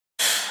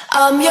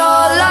I'm your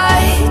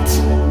light,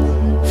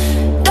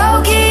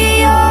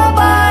 Tokyo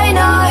by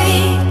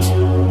night.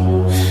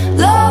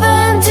 Love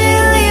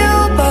until you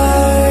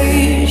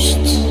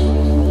burst.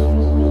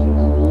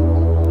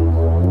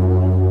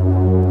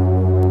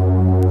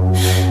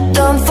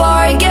 Don't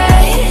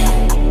forget,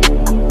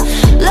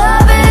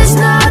 love is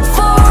not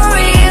for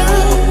real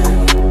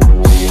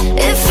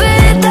if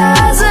it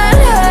doesn't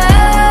hurt.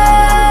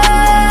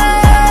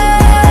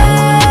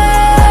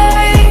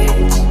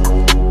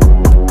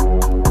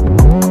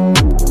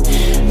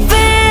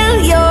 Feel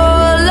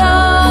your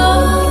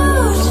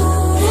love,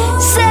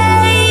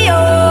 say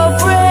your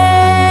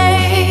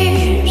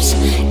prayers,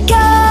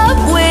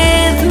 come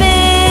with me.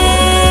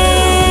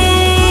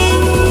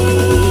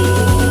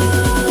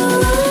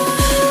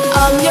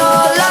 I'm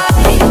your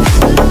light,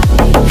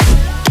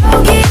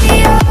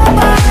 Tokyo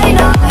by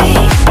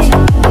night.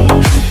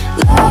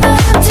 Love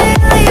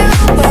until you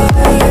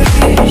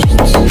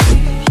burst.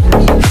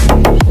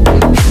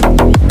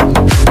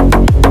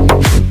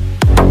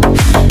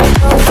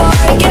 Don't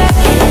forget,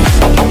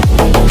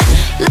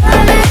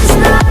 love is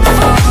not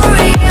for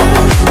real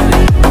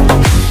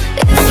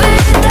if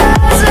it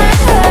doesn't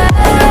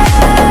hurt.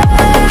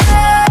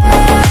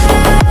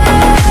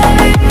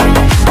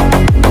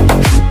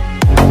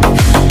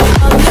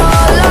 I'm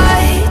your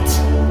light,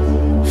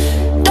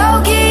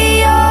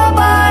 Tokyo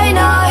by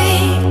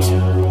night.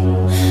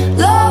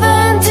 Love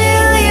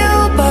until you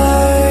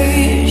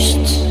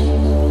burst.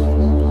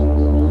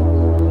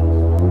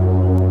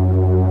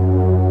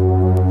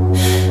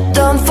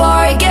 Don't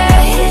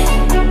forget,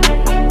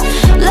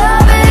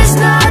 love is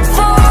not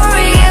for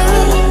real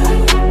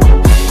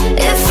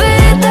if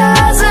it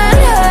doesn't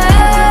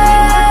hurt.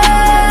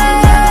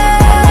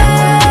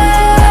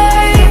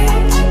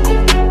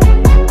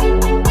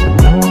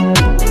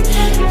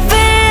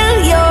 Feel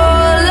your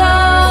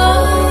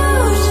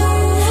love,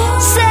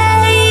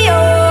 say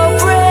your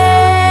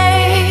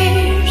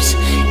prayers,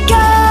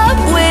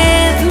 come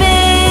with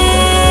me.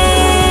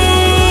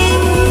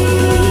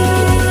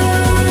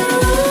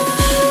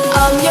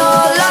 I'm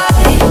your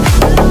light,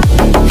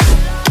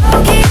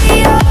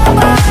 Tokyo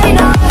by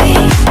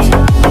night.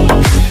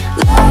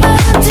 Love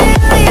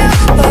until you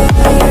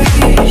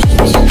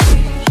burst.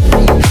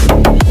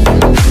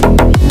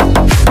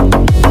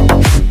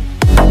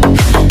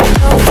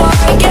 Don't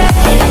forget,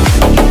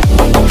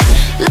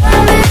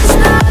 love is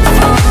not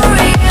for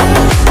real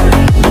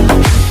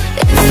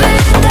if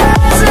it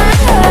doesn't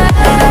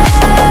hurt.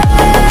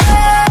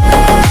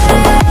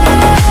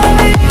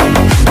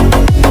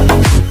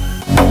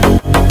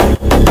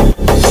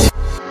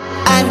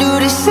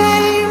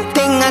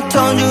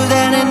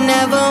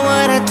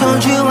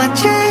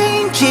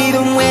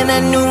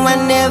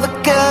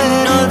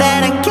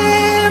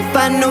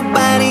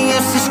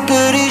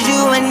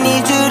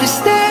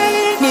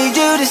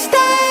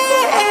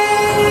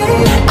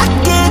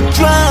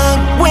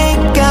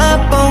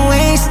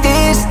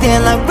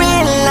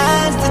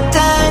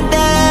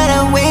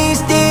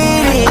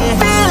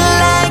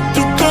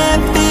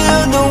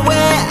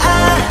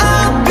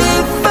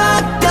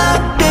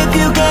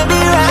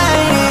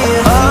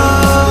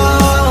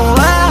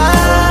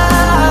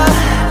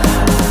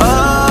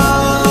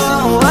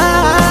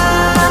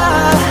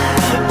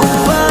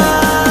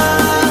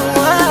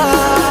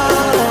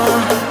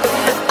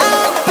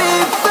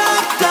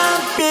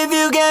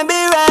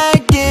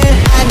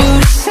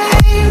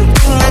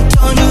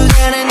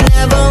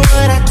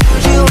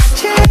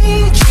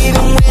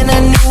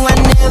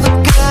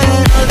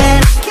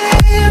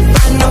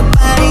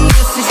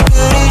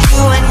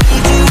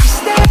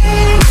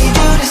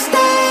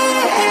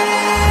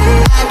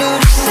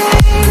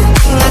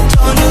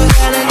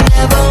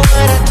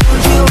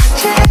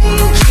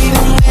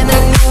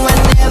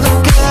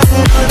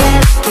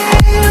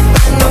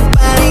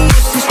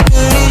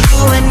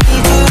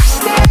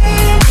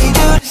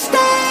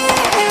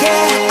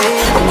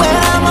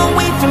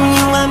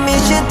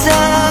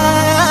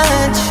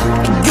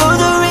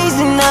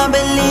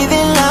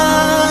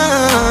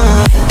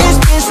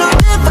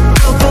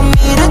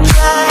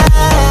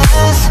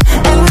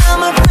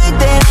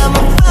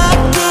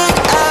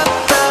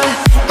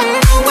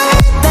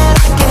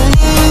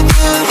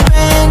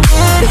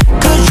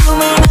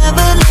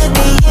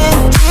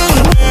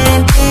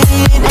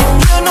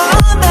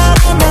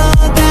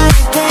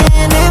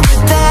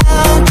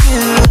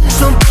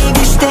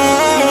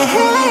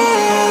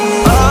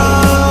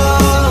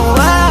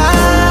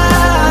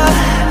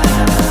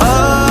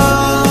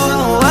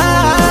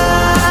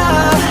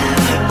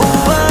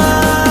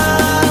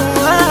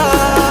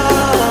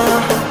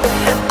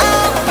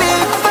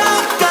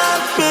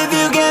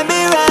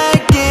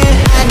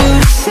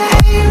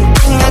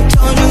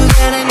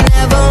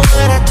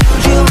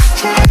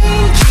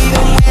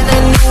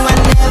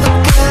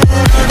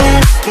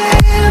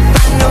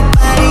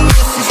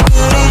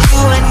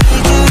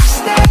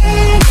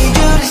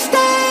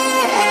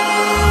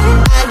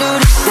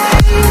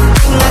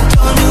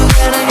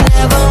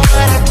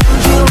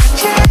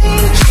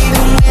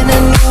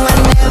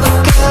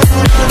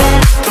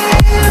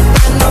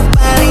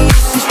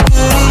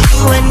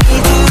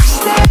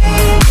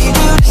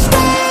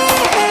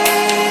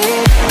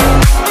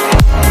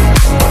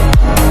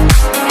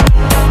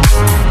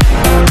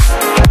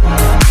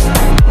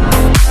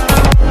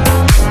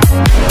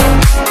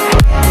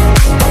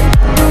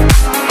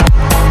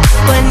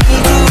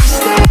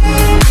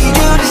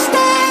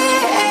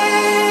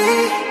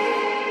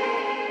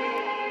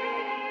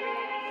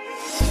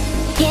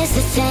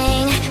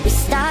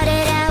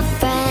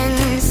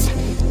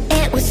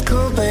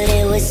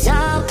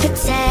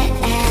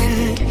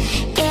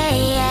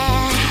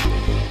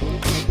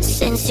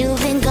 since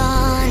you've been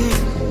gone.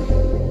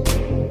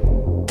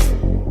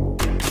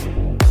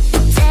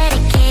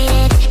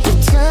 Dedicated, you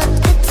took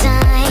the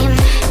time.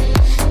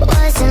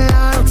 Wasn't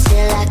long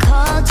till I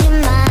called you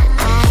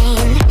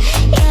mine.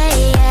 Yeah,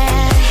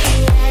 yeah.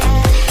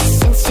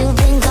 Since you've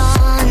been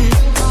gone,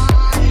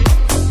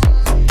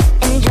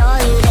 and all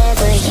you'd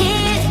ever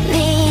hear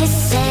me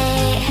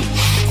say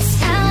is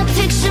how I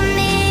picture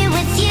me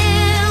with you.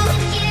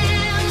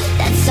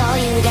 That's all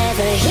you'd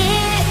ever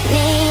hear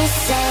me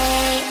say.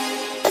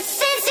 But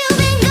since you've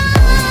been gone,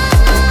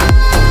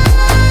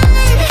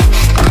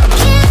 I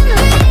can't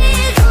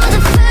breathe for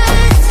the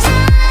first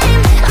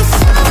time. I'm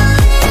so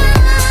alone,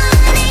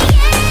 yeah,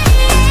 yeah.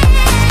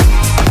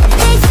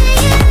 Thanks to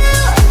you,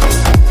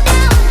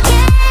 now I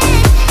get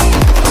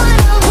what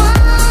I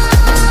want.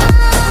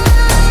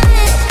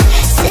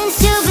 Since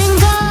you've been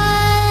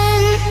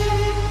gone,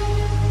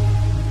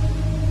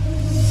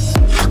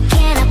 how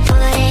can I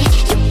put it?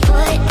 You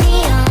put me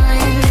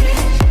on.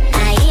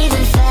 I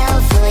even fell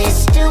for your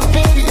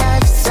stupid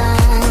love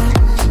song.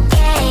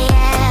 Yeah,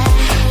 yeah.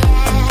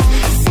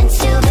 Since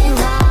you've been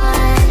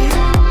gone,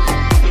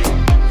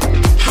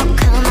 how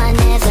come I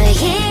never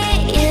hear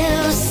you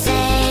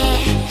say,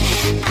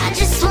 I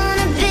just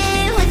wanna be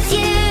with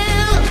you?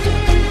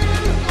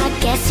 I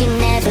guess you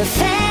never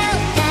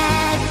felt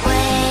that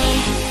way.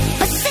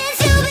 But since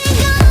you've been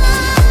gone,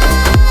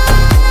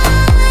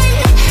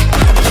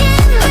 I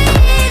can't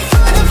breathe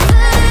for the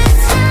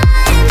first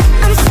time.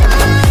 I'm so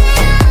alone,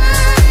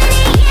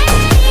 yeah,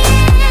 yeah.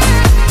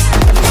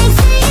 Thanks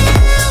to you,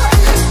 now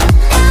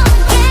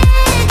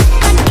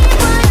I get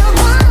what I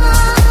want.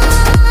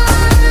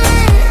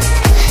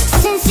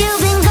 Since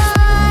you've been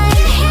gone,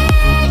 you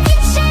had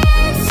your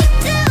chance to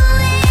do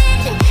it.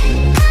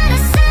 Out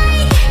of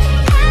sight,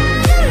 out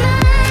of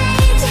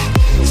mind.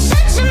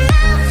 Shut your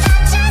mouth, I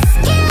just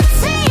can't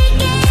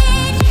take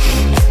it.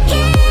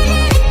 Again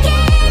and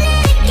again and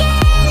again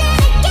and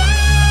again.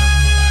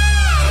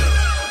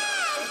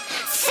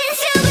 Since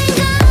you've been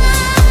gone,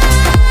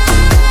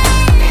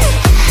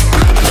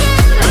 I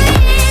can't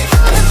breathe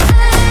for the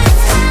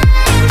first time.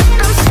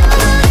 I'm so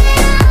alone, yeah, yeah.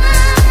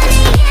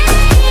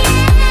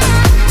 Thanks to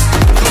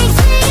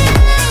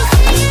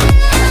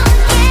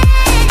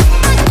you, now I get what I want. I can't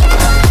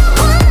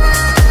breathe for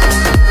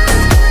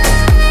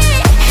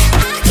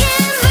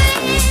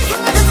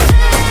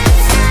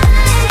the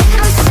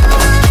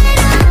first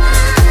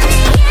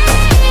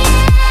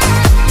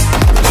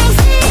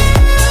time. I'm so alone, yeah, yeah. Thanks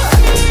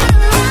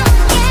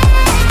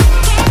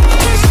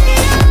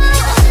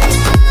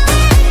to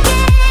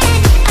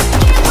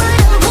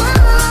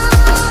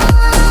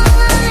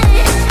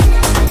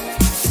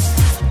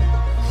you,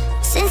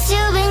 since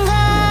you've been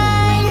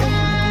gone,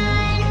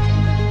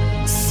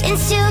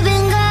 since you've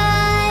been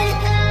gone,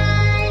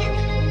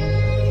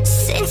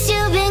 since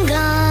you've been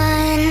gone.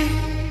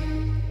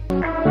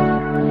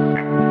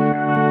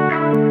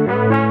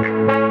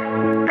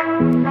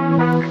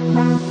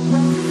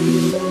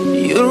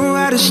 You know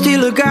how to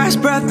steal a guy's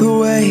breath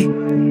away.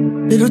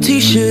 Little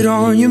t-shirt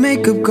on, your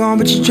makeup gone,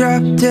 but you're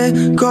drop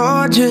dead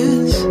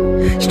gorgeous.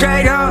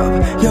 Straight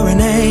up, you're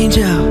an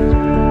angel.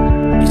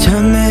 You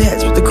turn my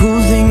heads, but the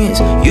cool thing is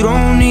you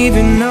don't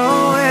even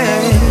know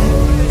it.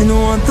 And I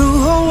want the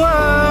whole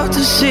world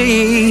to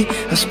see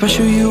how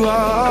special you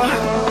are.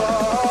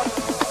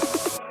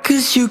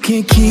 Cause you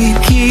can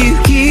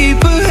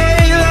keep a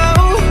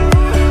halo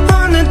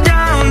on the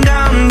down,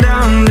 down,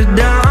 down, the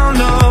down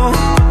low.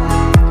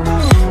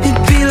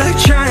 It'd be like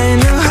trying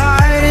to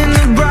hide in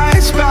the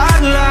bright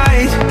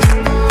spotlight.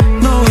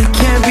 No, it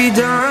can't be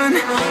done.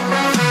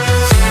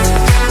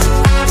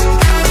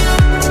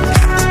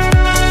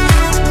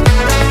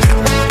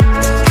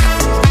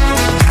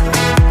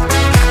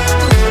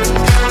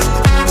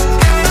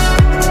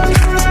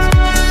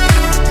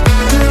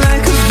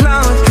 Like a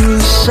flower through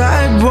the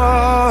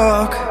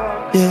sidewalk,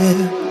 yeah.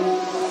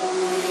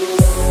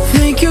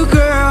 Thank you,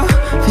 girl,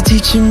 for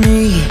teaching me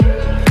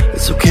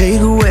it's okay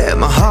to wear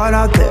my heart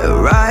out there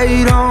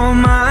right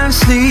on my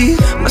sleeve.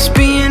 Must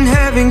be in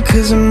heaven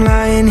cause I'm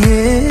lying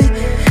here,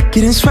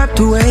 getting swept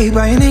away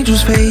by an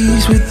angel's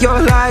face with your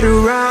light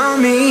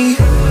around me.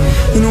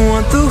 And I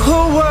want the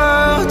whole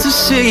world to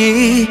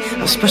see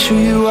how special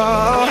you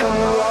are.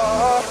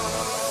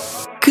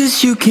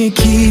 Cause you can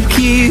keep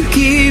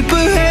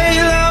a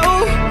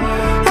halo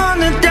on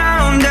the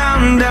down,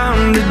 down,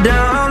 down, the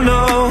down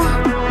low.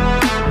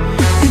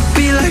 It'd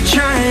be like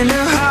trying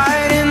to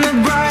hide in the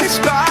bright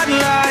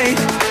spotlight.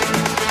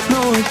 No,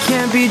 it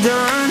can't be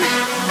done.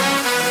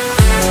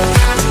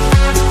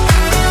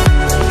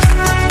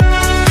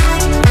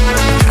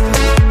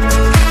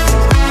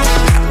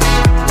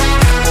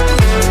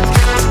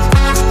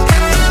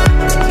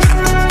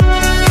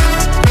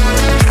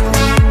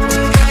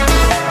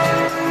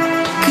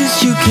 Cause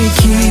you can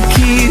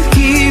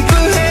keep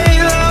a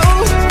halo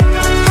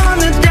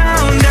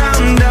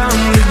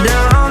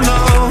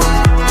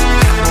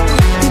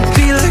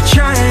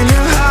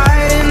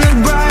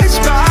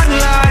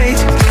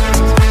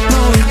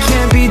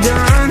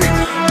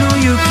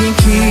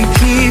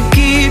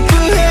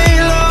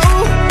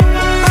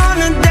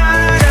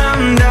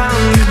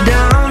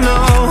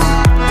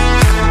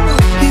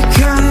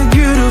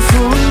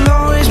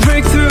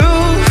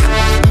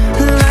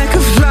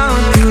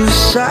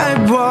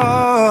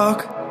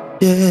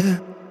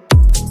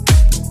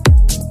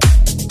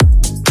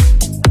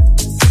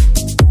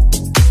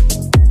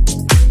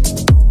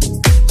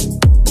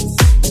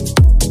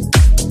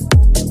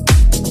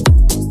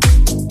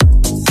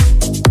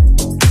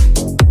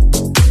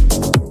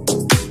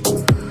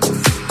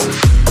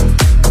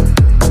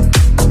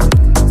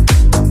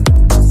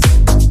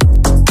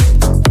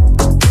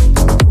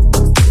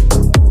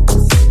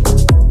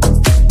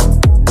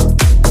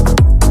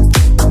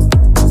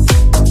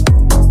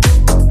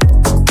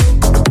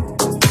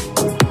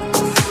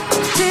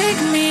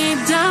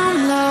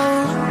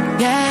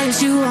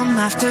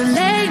after.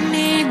 Lay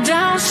me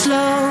down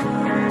slow.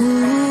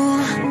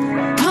 Ooh,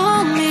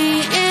 pull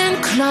me in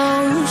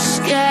close.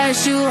 Yeah,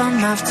 it's you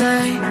I'm after.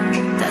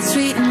 That's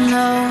sweet and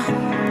low.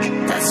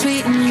 That's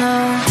sweet and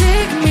low.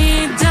 Take me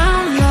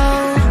down low.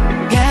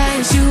 Yeah,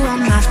 it's you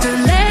I'm after.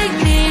 Lay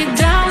me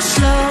down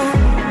slow.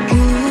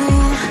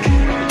 Ooh,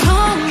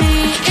 pull me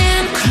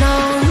in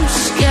close.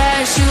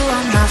 Yeah, it's you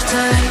I'm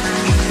after.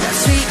 That's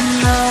sweet and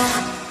low.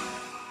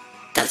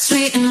 That's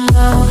sweet and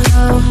low.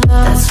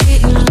 That's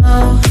sweet and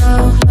low.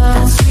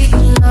 That's sweet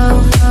and low.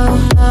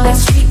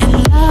 That's sweet and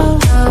low.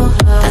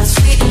 That's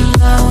sweet and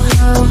low.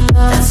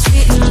 That's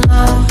sweet and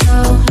low.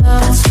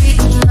 That's sweet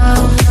and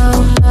low.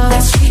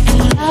 That's sweet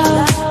and low.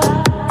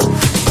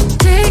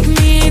 Take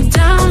me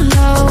down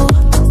low.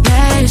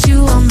 Yeah, it's you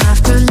I'm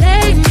after.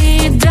 Lay me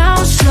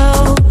down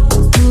slow.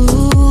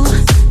 Ooh,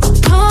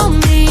 pull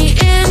me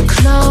in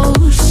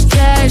close.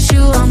 Yeah, it's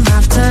you I'm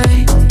after.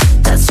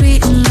 That's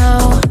sweet and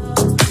low.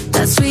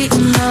 That's sweet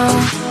and low.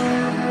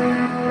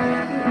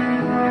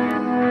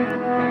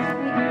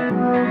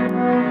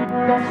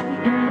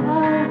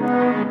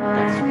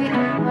 That's sweet and low. That's sweet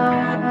and low.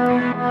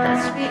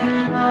 That's sweet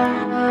and low.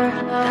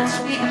 That's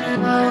sweet and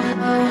low.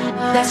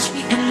 That's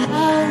sweet and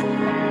low.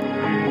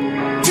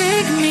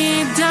 Take me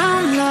down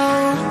low.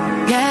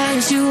 Yeah,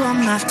 it's you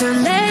I'm after.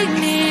 Lay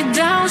me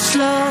down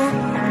slow.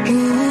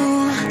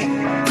 Ooh,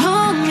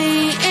 pull me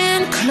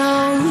in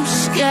close.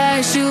 Yeah,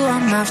 it's you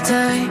I'm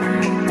after.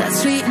 That's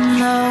sweet and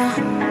low.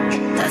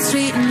 That's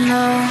sweet and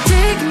low.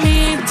 Take me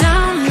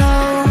down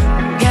low.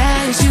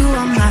 Yeah, it's you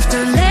I'm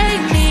after. Lay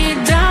me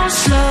down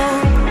slow.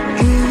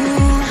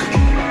 Ooh,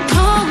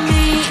 pull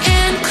me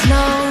in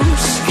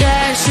close.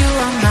 Yeah, it's you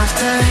I'm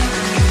after.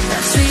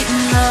 That's sweet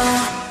and low.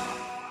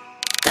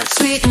 That's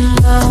sweet and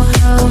low.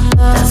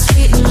 That's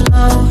sweet and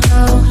low.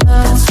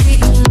 That's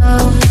sweet and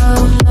low.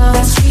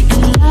 That's sweet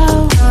and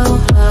low.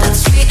 That's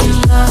sweet and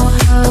low.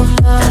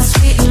 That's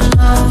sweet and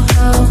low.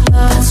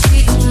 That's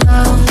sweet and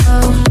low.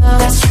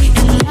 That's sweet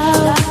and low.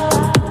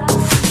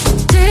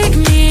 Take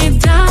me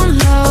down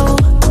low.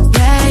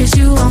 Yeah, it's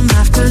you I'm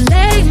after.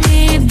 Lay me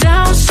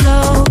down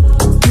slow.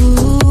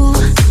 Ooh,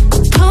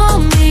 pull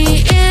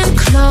me in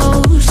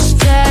close.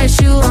 Yeah, it's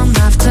you I'm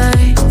after.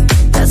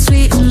 That's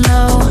sweet and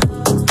low.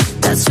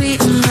 That's sweet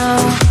and low.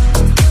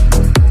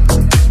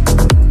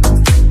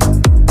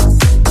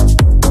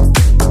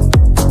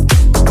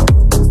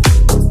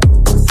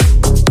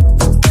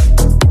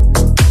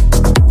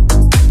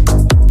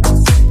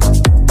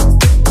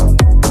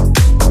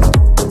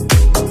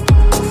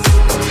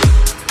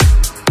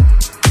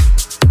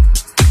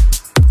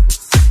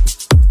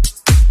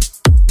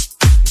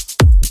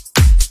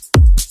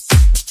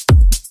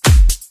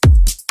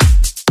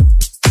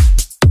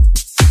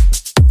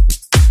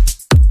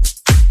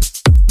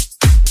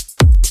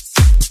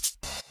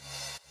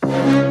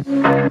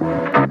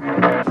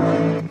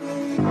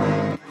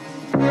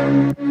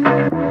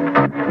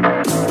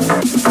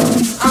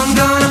 I'm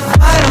gonna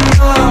fight 'em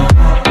all.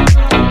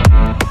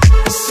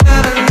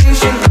 Set a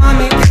nation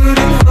army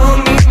couldn't hold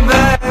me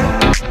back.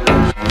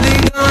 They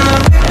gonna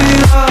rip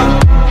it off,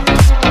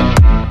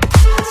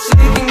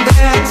 taking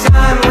their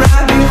time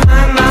right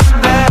behind my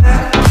back.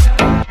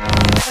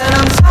 And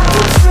I'm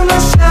talking to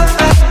myself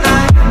at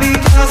night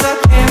because I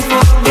can't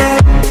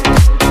forget.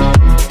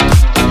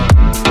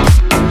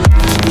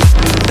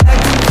 That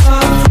can go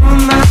through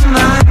my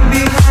mind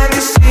behind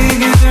the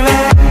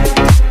cigarette.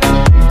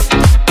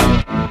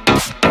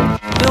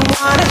 Don't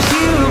wanna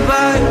hear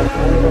about it.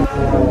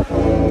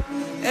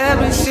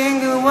 Every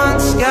single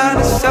one's got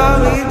a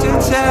story to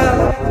tell.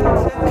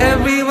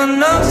 Everyone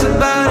knows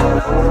about it.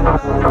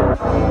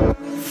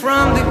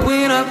 From the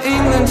Queen of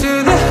England to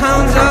the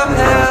hounds of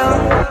hell.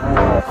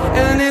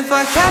 And if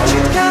I catch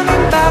it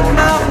coming back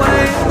my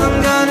way, I'm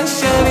gonna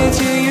send it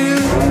to you.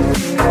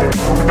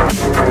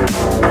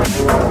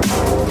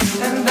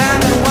 And I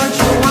know what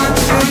you want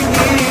to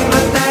hear,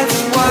 but that's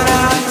what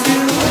I do.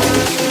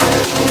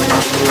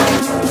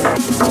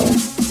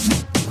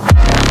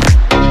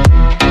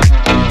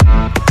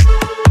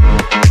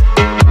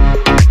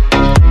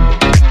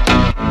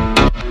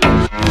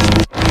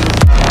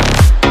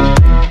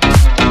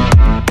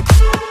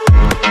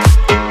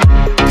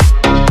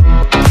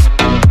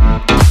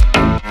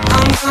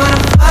 I'm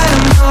gonna fight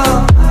 'em all.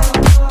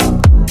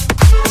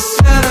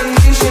 Set a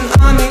nation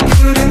army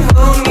couldn't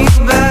hold me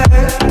back.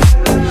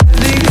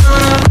 They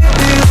gonna rip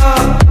it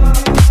off,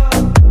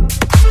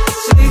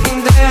 taking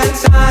their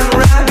time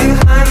right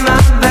behind my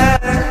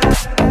back.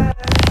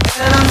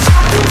 And I'm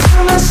talking to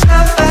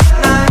myself at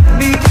night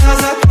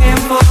because I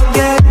can't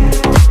forget.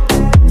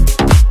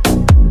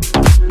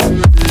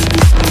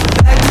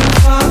 That can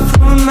go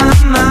through my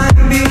mind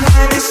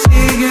behind the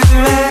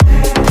cigarette.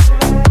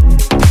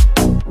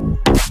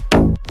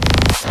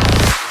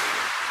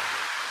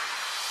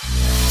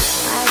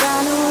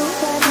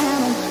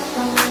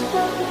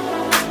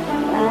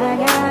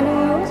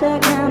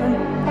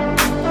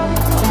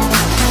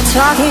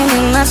 Talking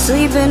in my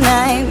sleep at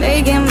night,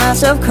 making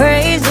myself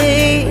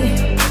crazy.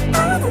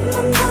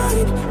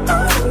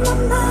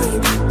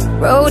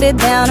 Wrote it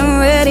down and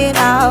read it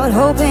out,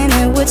 hoping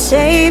it would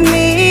save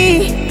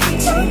me.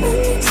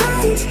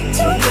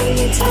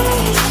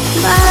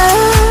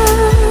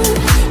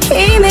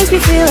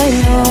 like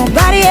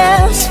nobody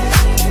else,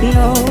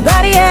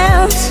 nobody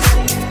else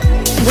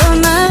but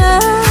my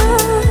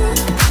love.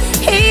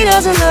 He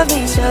doesn't love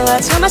me, so I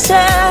tell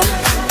myself,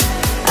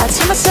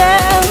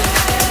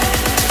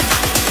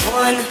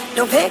 one,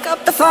 don't pick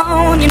up the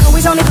phone. You know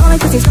he's only calling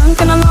cause he's drunk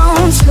and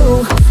alone.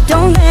 Two,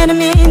 don't let him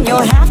in,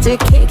 you'll have to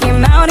kick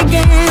him out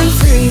again.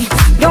 Three,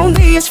 don't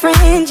be his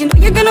friend. You know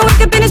you're gonna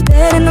wake up in his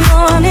bed in the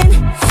morning,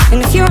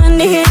 and if you're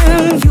under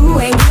him, you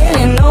ain't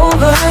getting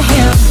over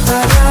him.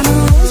 I got no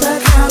rules, I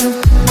count him.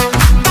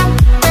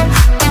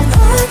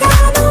 I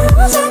got no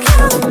rules, I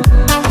count him.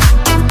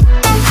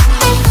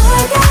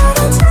 I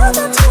gotta tell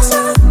them to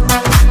stop.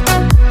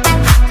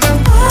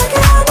 I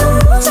got no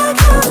rules, I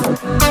count him.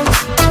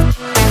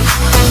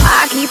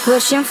 I keep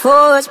pushing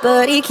forwards,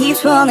 but he keeps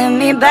pulling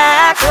me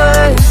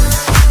backwards.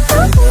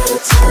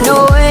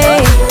 No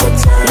way,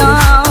 no,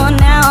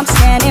 now I'm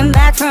standing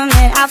back from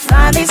it. I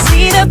finally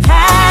see the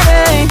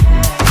pattern.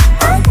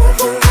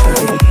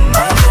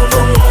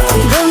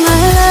 But my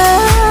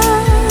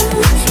love,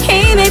 he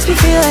makes me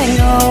feel like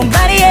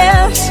nobody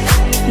else,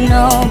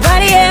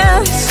 nobody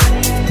else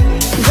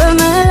but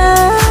my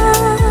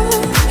love.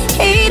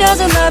 He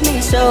doesn't love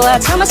me, so I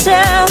tell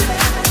myself,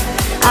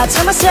 I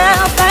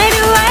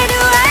do.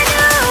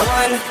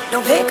 One,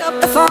 don't pick up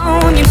the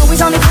phone. You know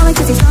he's only calling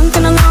cause he's drunk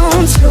and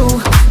alone.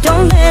 Two,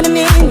 don't let him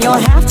in, you'll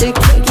have to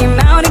kick him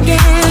out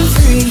again.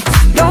 Three,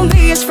 don't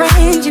be his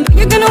friend. You know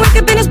you're gonna wake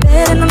up in his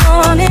bed in the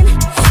morning,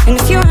 and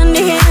if you're under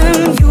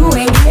him, you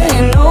ain't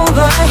getting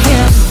over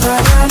him. I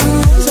got no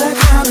rules, I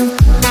count him.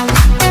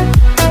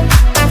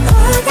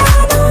 I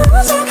got no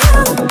rules, I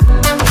count him.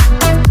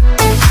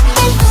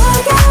 I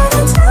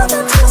gotta tell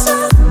them to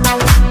stop.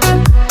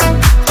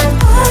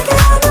 I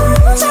got no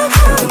rules, I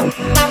count him.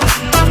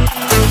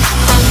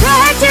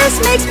 Practice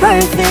makes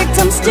perfect,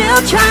 I'm still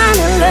trying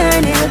to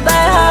learn it by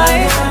heart.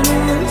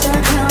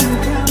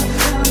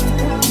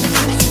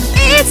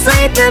 It's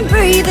like the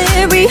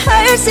breathing,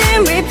 rehearse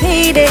and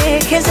repeat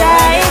it, cause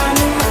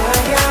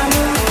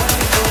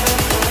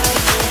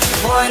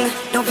one,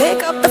 don't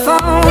pick up the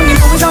phone. You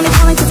know he's only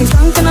calling cause he's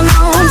drunk and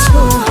alone.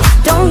 Two,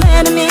 don't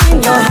let him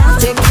in, you'll have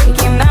to kick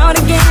him out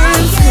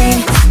again.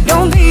 Three,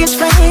 don't be his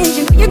friend.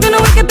 You know you're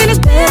gonna wake up in his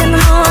bed in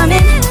the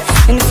morning,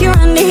 and if you're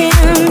under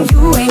him,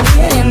 you ain't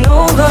getting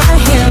over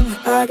him.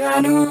 I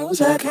got no rules,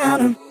 I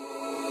count them.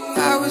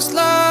 I was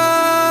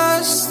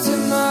lost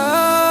in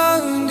my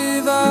own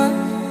devices.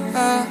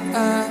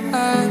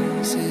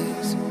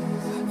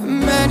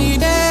 Many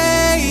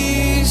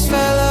days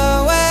fell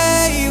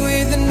away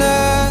with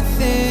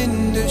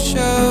nothing to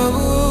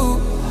show,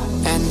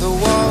 and the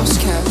walls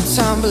kept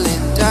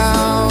tumbling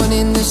down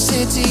in the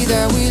city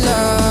that we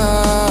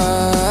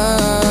loved.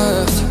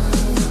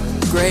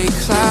 Gray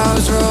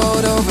clouds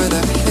rolled over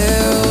the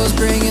hills,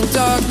 bringing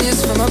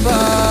darkness from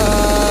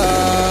above.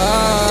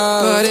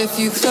 But if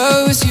you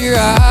close your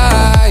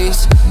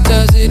eyes,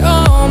 does it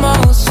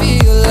almost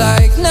feel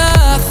like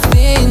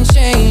nothing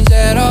changed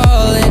at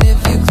all? And if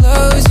you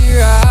close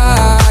your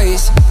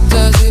eyes,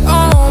 does it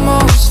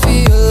almost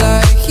feel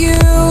like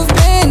you've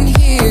been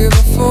here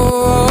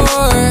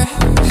before?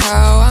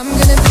 How I'm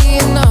gonna be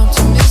an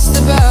optimist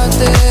about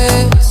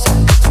this.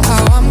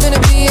 How I'm gonna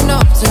be an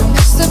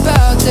optimist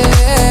about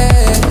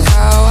this.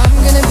 How I'm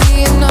gonna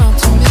be an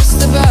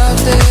optimist about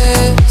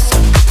this.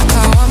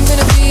 How I'm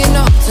gonna be an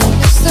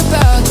optimist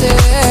about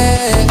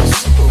this.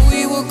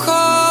 We were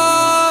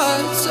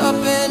caught up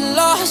and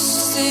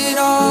lost in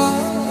all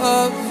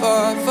of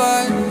our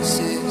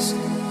vices,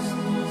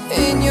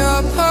 in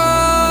your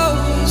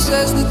pose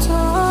as the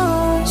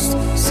dust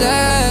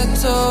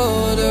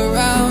settled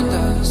around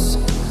us,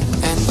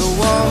 and the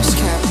walls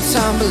kept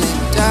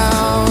tumbling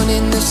down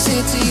in the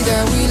city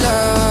that we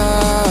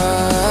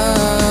loved.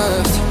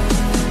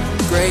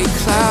 Gray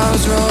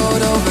clouds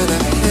rolled over the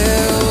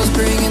hills,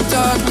 bringing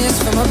darkness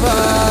from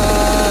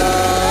above.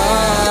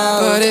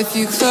 But if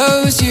you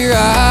close your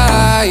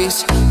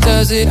eyes,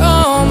 does it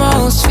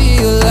almost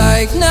feel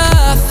like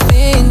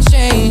nothing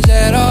changed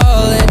at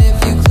all? And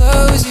if you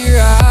close your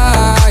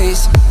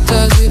eyes,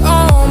 does it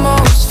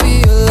almost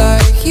feel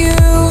like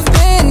you've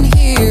been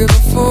here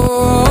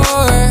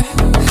before?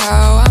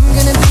 How I'm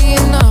gonna be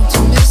an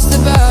optimist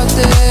about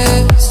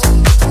this.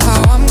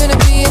 How I'm gonna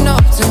be an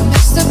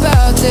optimist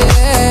about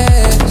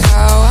this.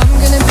 How I'm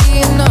gonna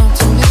be an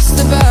optimist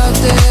about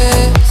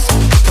this.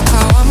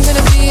 How I'm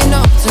gonna be an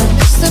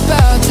optimist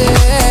about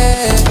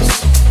this.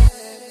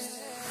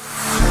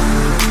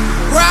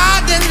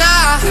 Ride the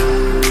night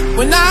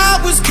when I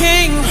was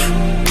king,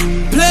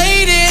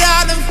 played it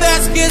out and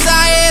fast cause I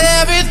had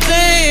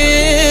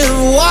everything.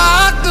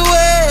 Walked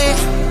away,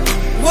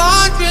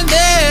 wondering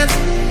then,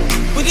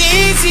 with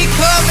easy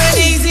come and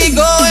easy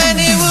go, and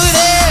it would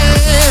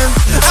end.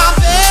 I'm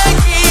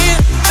begging,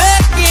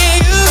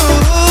 begging you,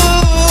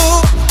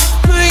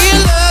 put your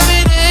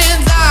loving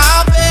hands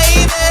out,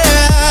 baby.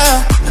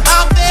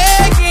 I'm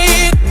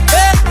begging,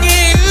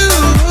 begging you,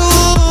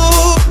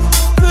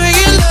 put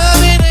your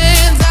loving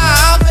hands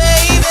out,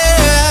 baby.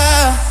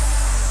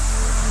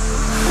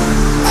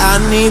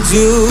 I need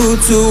you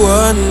to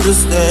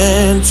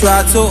understand.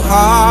 Tried so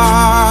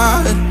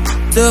hard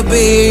to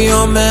be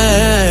your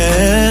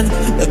man,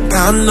 the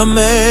kind of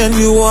man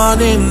you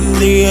want in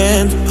the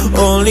end.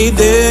 Only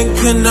then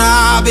can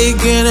I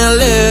begin to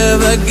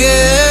live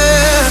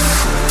again.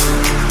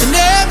 An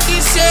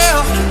empty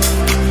shell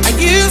I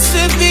used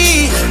to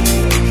be,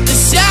 the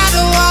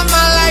shadow of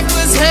my life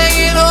was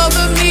hanging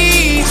over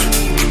me.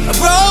 A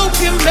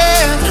broken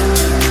man,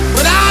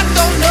 but I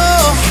don't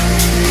know,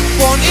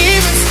 won't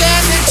even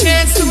stand a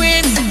chance to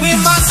win with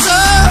my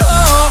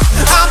soul.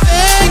 I'm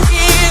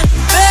begging,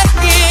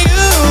 begging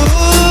you,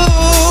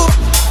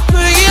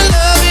 put your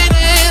loving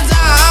hands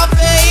out,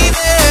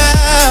 baby.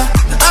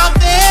 I'm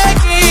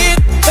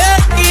begging,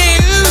 begging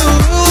you,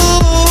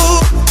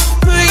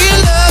 put your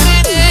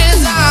loving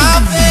hands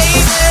out,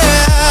 baby.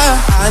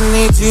 I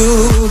need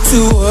you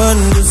to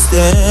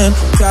understand,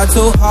 tried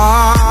so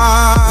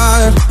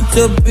hard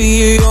to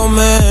be your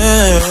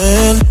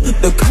man,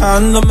 the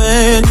kind of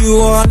man you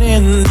want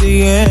in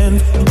the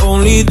end.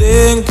 Only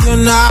then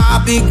can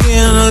I begin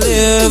to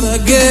live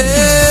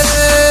again.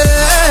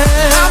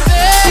 I'm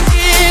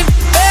begging,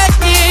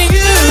 begging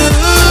you,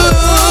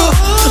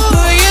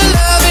 put your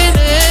loving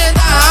hand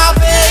out,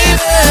 baby.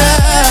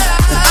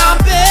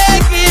 I'm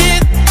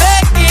begging,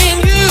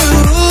 begging you,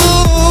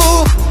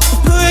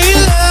 put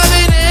your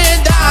loving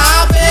hand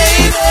out,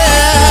 baby.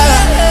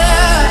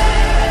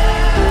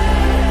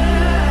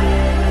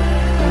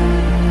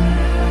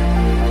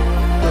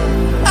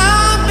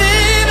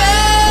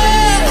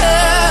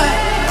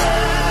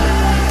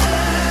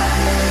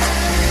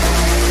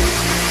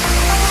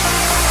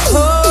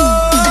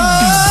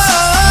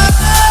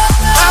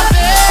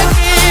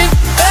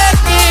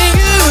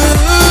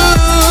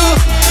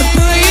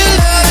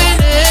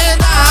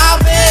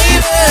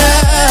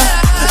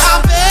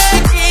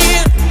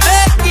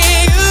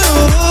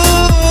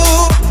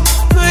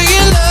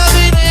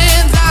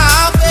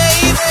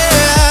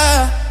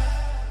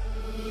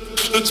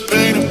 Let's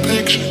paint a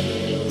picture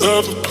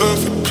of a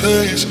perfect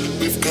place.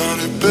 We've got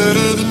it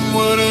better than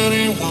what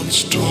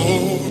anyone's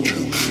told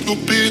you. You'll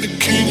be the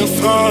king of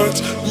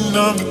hearts and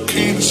I'm the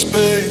king of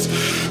spades.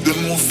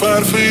 Then we'll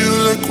fight for you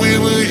like we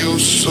were your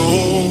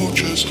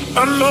soldiers.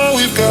 I know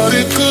we've got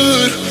it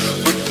good,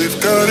 but they've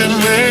got it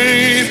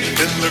made,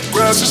 and the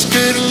grass is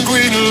getting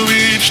greener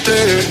each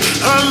day.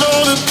 I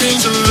know that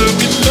things are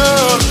looking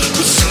up,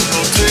 but soon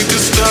they'll take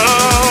us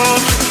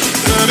down.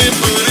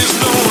 Anybody's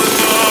knowing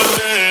our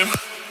name.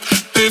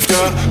 They've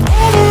got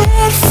all the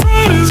right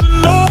friends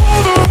and all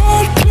the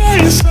right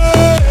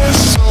places.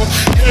 So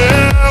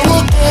yeah,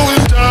 we're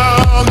going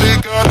down. They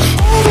got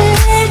all the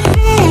right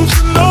moves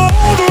and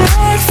all the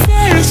right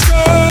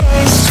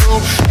faces. So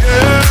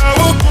yeah,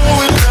 we're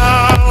going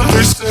down.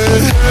 They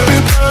said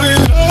everybody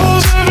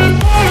knows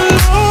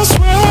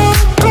where we're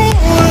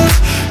going.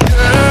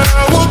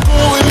 Yeah, we're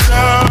going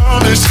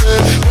down. They said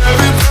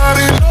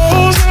everybody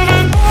knows where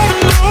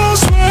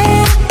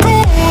we're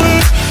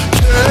going.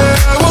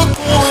 Yeah, we're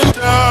going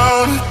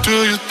down. Do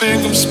you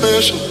think I'm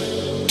special?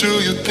 Do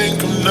you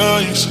think I'm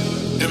nice?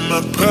 Am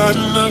I bright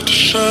enough to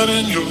shine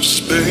in your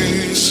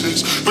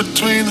spaces?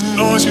 Between the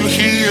noise you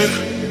hear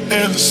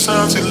and the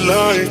sounds you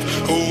like,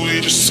 or we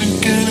just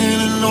sinking in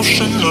an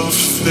ocean of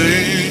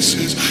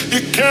faces?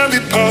 It can't be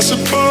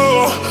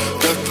possible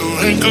that the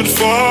rain could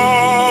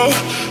fall,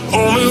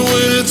 only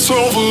when it's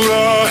over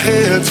our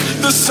heads.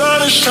 The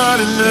sun is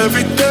shining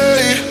every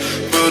day,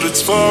 but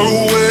it's far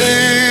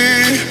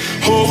away,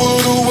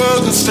 over the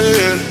world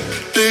instead.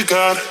 They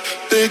got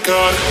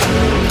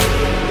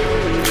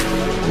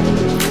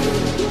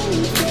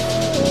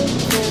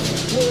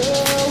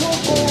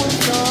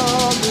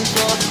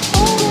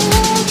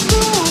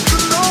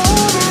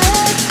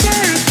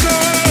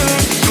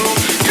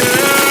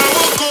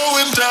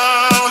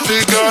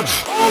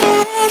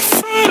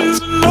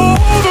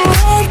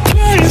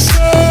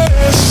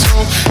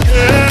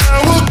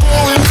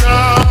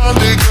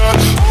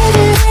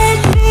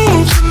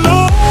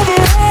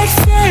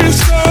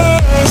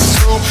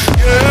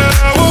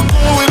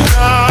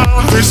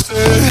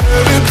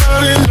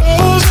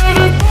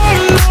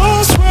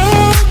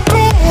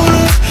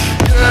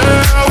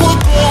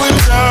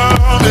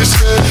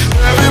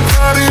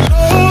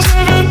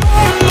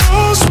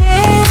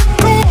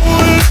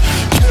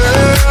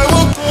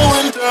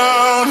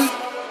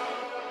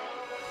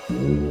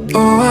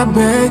I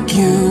beg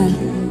you,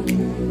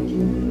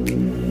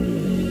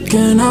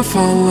 can I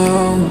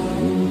follow?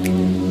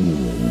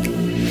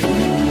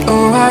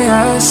 Oh, I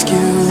ask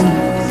you,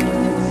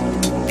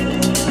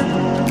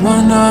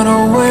 why not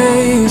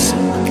always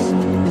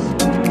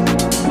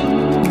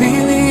be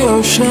the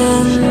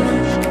ocean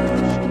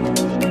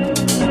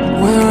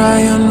where I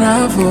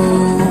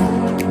unravel?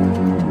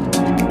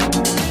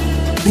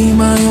 Be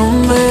my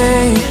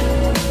only,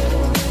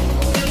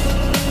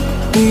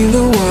 be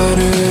the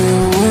water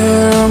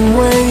where I'm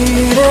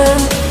waiting.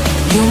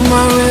 You're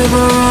my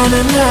river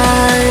running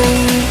high,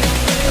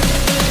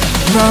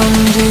 run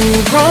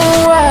deep, run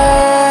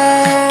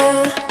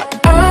wide.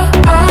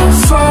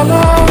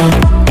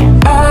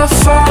 I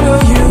follow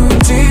you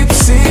deep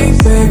sea,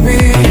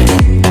 baby.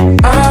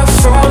 I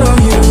follow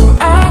you,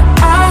 I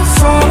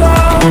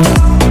follow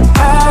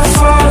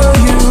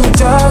you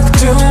down.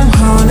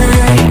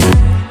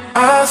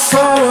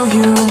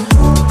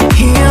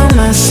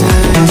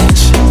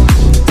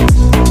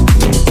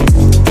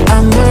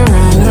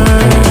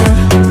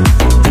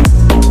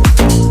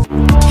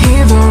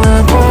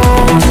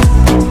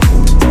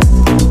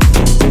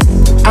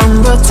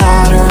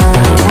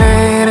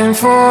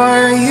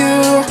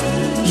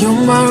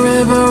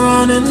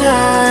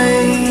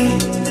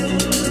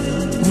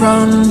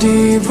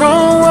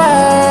 wrong way.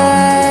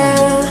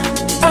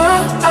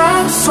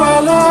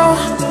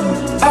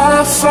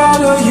 I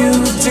follow you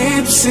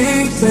deep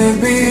sea,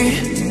 baby.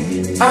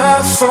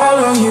 I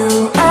follow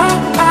you, I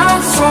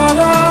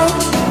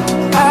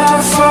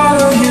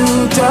follow you,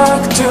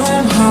 dark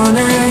doom,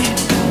 honey.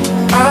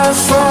 I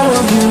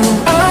follow you,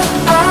 I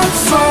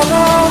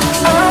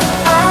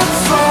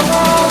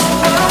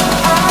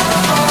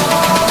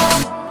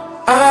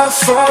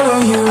follow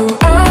you,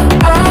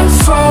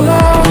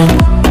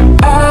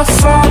 I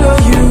follow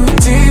you,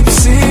 deep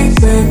sea,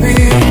 baby.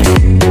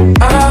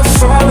 I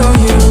follow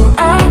you, I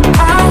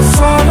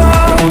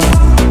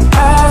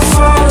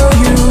follow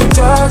you,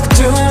 dark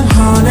doom,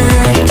 honey.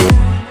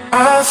 I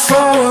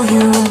follow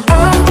you, I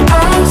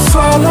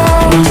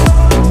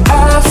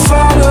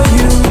follow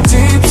you,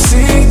 deep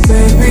sea,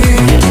 baby.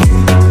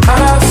 I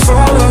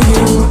follow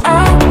you, I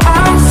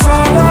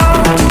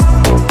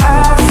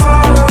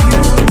follow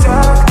you,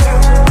 dark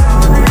doom,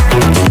 honey.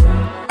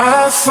 I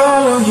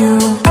follow you,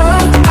 I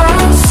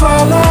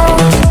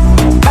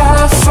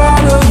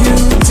follow you,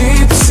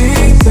 deep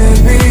sea,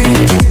 baby.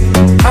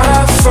 I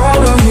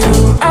follow you,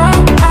 I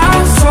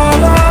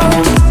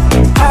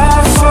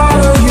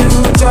follow you,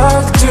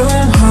 dark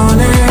doom,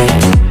 honey.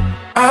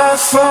 I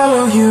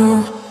follow you.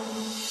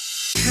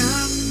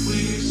 Can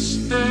we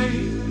stay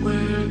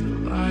where the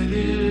light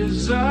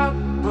is up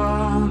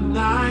all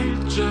night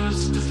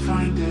just to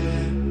find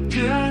it?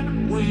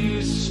 Can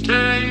we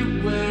stay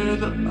where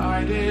the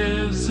light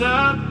is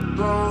up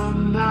all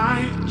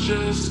night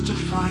just to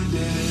find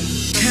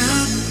it?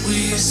 Can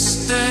we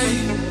stay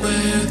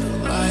where the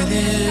light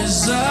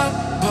is up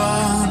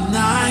all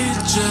night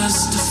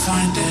just to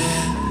find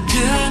it?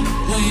 Can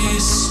we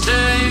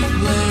stay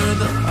where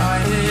the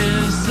light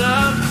is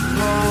up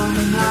all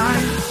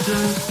night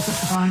just to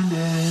find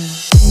it?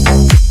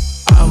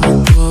 I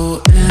would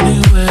go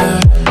anywhere,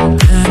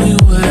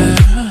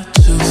 anywhere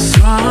to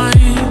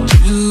find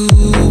you.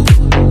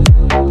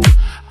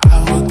 I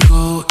would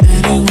go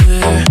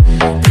anywhere,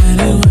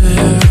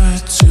 anywhere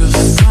to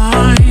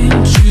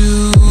find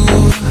you.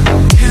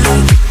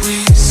 Can we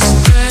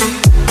stay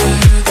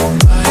where the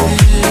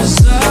light is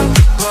up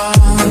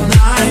all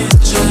night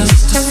just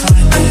to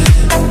find it?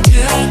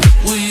 Can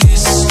we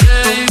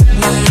stay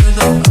where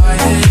the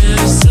light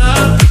is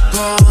up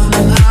all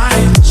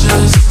night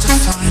just to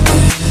find it?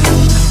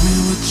 Tell me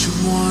what you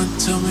want,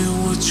 tell me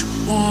what you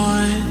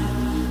want.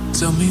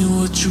 Tell me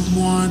what you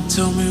want,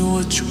 tell me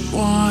what you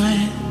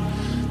want.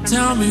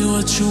 Tell me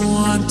what you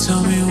want,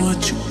 tell me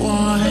what you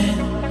want.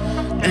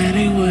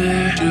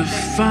 Anywhere to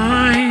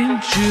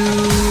find you.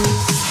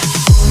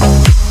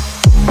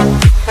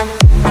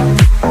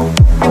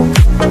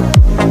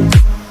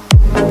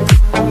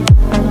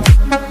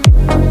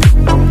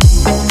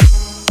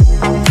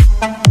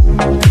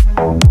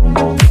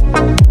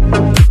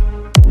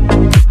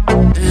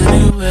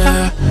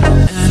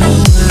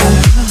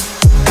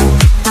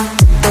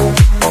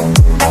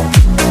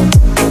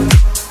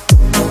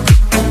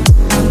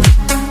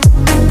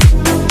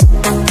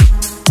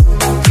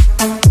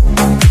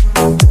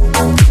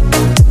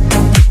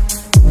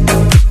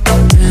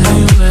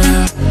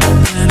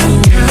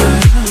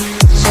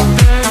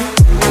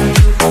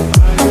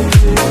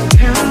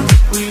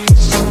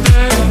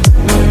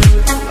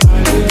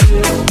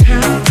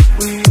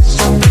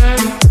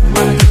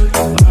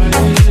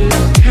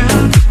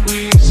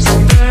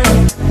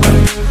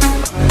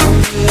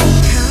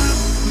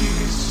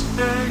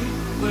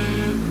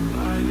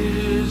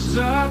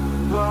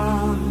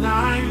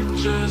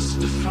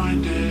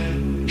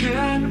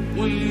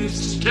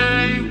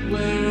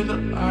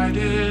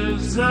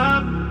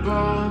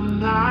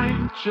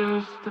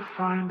 Just to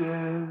find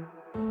it.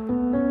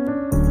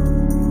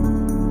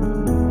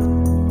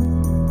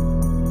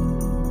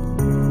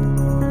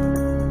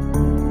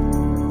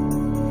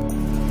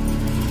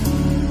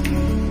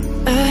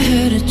 I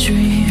had a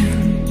dream.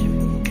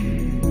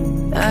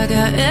 I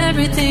got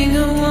everything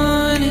I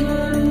wanted.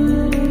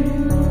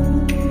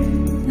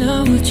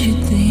 Not what you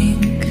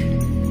think.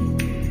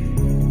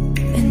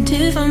 And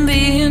if I'm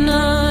being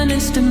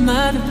honest, it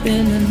might have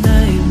been a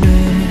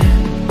nightmare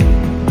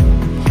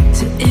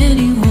to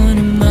anyone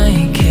who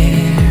might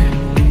care.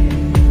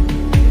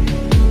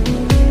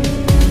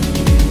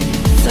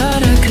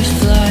 Thought I could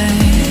fly,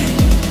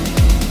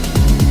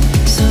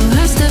 so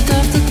I stepped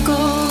off the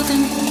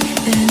golden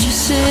and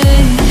just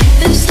said,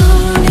 as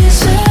long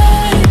as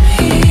I'm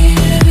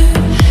here,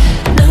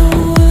 no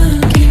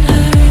one can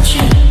hurt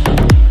you.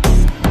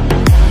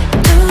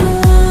 Don't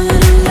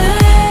wanna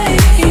lay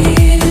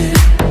here,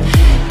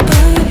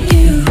 but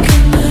you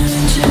can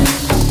imagine.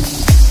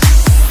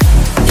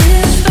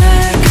 If I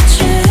could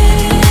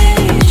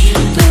change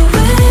the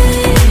way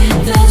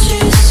that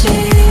you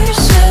see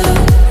yourself,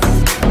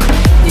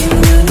 you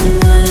wouldn't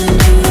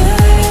wonder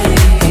why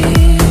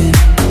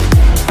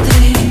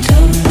they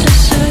don't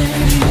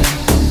deserve you.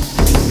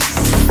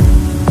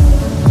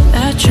 I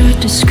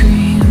tried to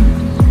scream,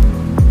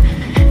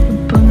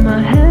 but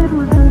my head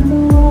was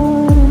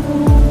underwater.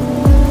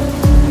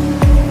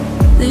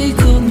 They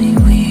called me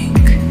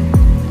weak,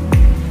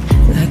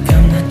 like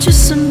I'm not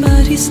just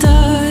somebody's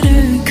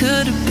daughter.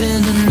 Could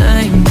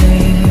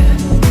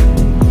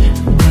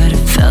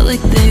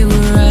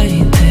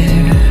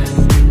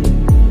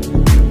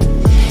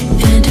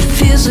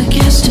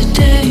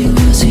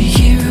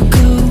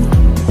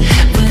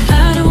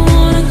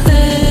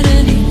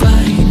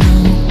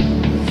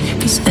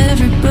 'cause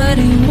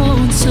everybody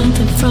wants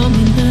something from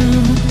me now,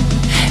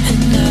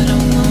 and I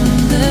don't wanna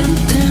let them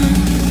down.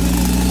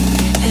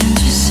 And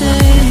you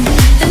say,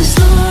 as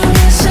long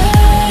as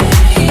I'm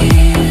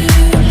here,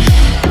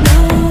 no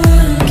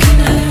one can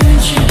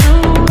hurt you, no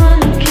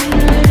one can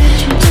hurt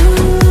you.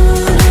 Don't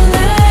wanna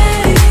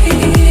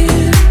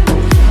leave,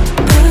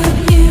 but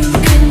you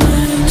can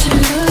learn to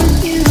love,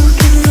 you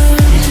can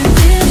learn to.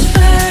 If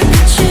I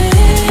could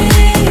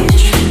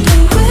change the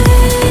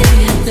way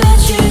that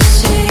you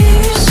see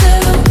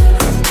yourself,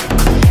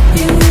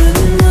 you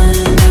wouldn't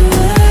wonder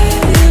why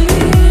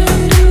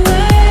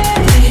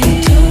you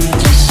don't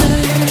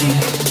deserve.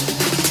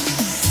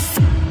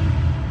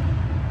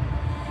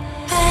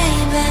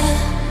 Baby,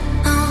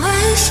 I'm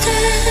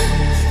wasted.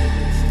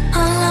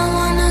 All I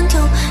wanna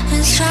do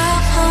is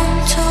drive home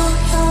to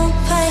you,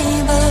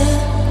 baby.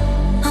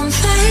 I'm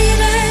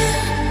faded.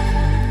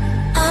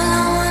 All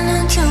I wanna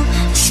do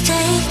is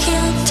take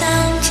you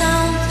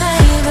downtown,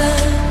 baby.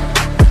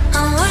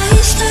 I'm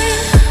wasted.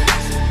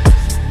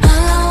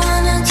 All I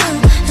wanna do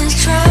is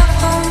drive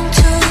home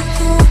to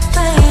you,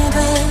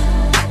 baby.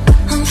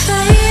 I'm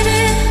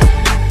faded.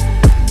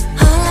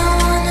 All I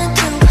wanna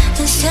do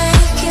is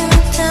take you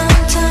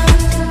downtown,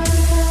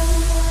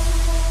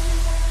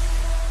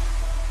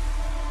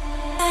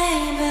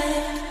 baby.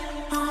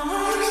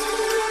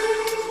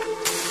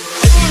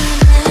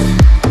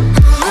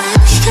 I'm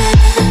wasted.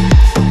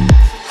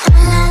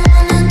 All I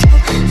wanna do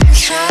is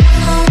drive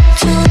home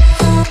to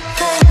you,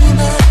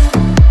 baby.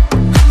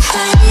 I'm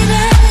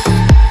faded.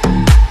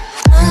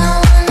 All I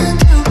wanna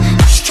do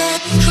is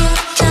take you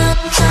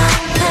downtown,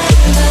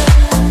 baby.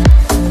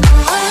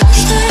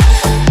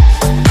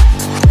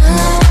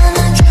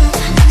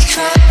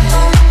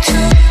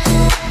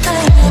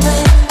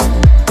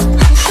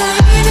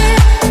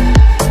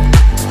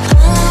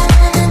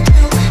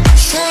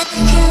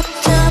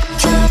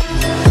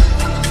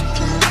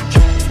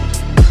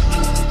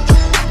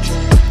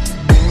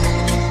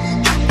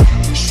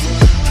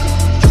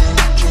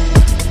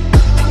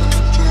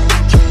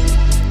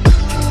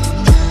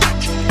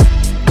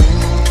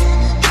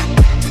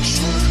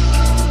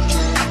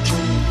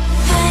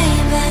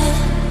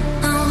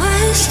 I'm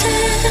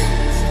wasted.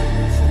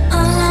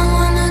 All I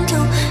wanna do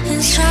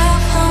is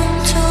drive home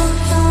to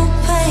you,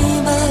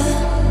 baby.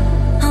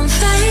 I'm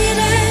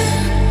faded.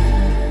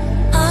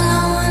 All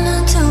I wanna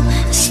do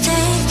is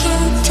take you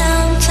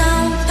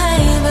downtown.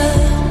 Baby,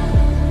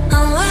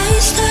 I'm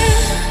wasted.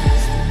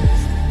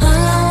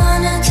 All I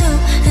wanna do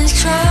is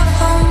drive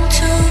home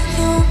to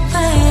you,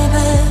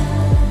 baby.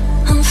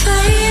 I'm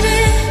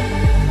faded.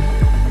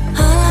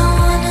 All I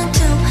wanna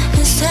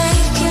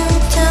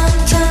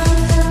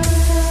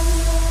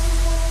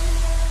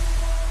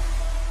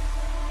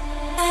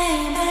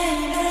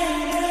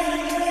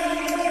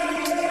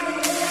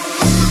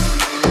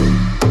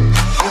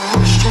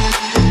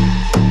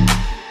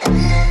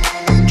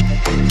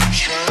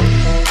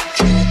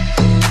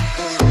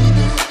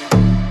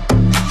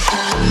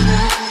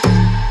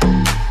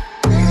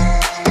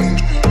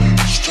do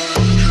is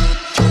take you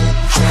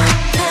downtown,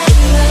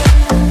 baby.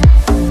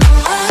 I'm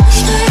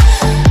wasted.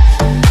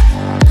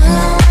 All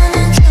I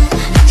wanna do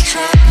is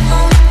drive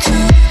home to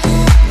you,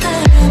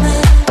 baby.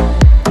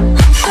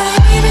 I'm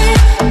faded.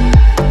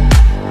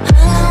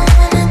 All I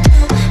wanna do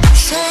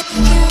is take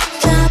you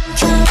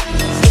downtown,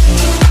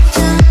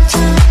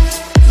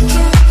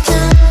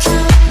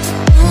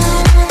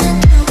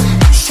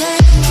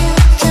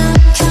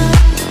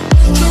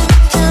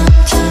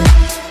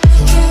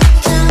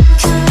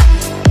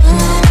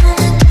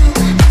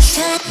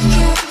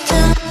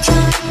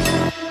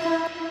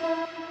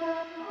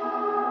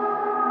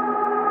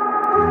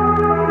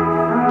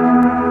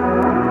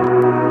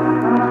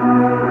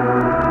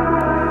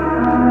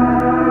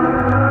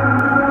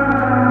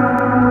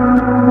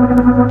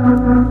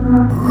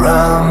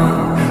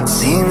 Rum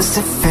seems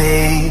to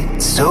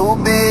fade, so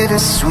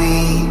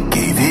bittersweet.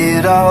 Gave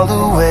it all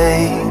away,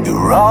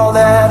 you're all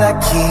that I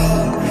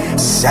keep.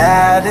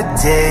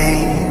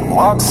 Saturday,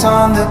 walks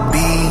on the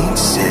beach,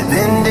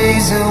 7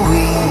 days a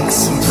week.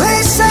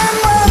 Someplace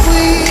somewhere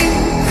we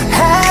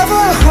have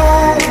a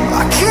home.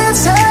 My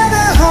kids had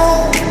a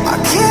home, my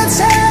kids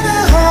had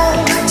a home.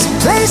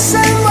 Someplace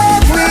somewhere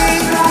we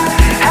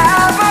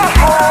have a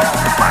home.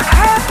 My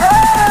kids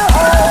had a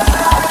home.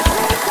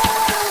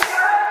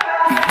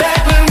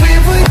 Back when we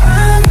were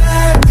young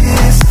like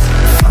this,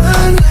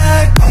 fun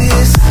like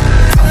this,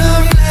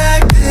 dumb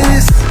like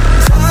this,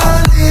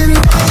 falling.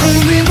 When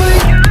we were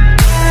young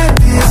like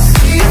this,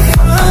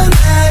 fun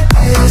like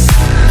this,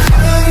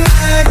 young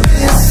like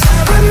this. I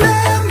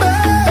remember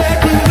back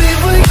when we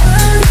were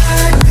young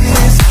like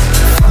this,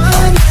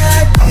 fun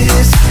like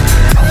this,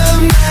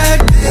 dumb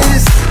like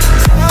this,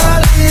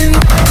 falling.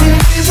 When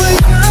we were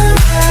young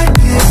like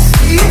this,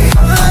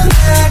 fun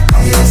like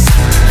this,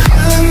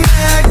 young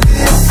like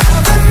this. I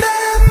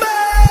remember.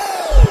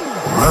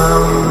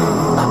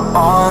 Rum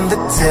on the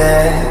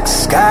deck,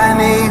 sky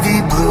navy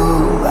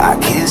blue. I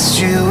kissed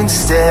you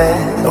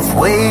instead of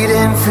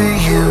waiting for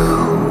you.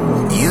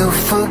 You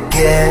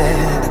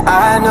forget,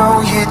 I know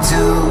you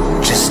do.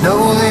 Just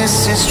know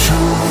this is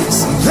true.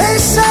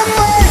 Someplace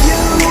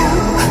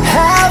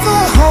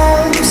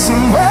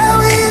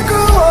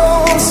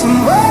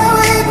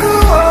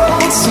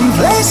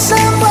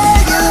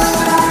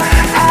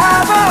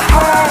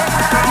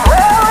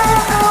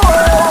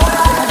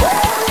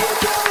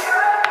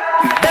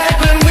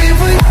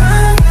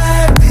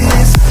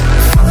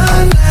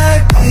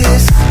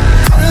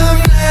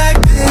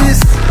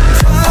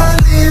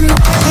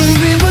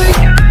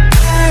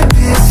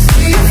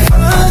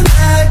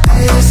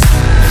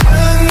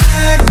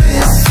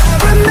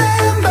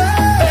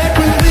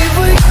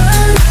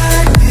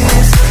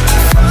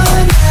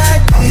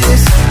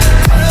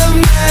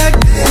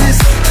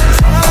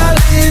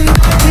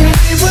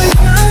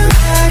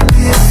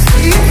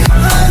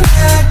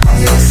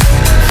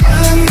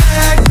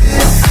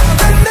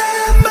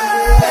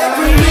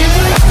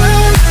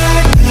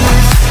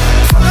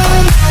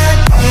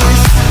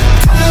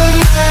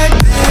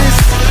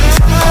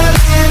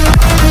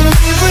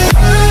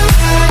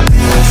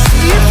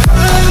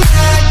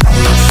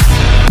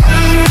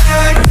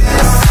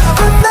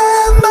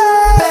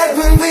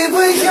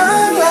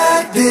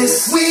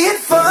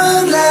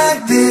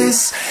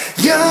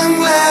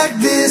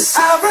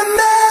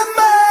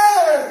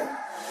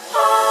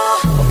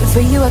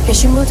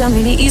guess you moved on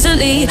really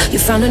easily. You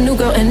found a new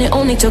girl and it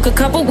only took a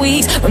couple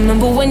weeks.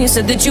 Remember when you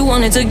said that you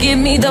wanted to give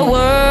me the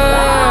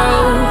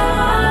world?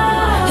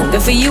 And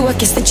good for you, I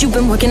guess that you've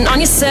been working on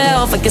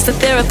yourself. I guess the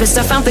therapist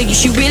I found for you,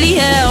 she really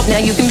helped. Now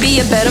you can be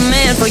a better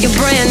man for your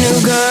brand new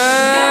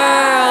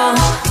girl.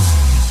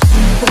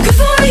 Well, good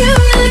for you,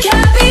 you look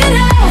happy and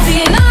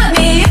healthy, and not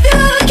me. If you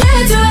ever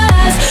cared to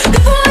ask,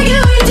 good for you,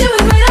 you're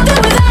doing great out there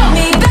without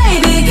me,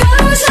 baby.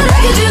 God, I wish that I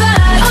could do that.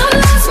 I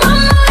lost my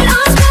mind,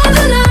 I spent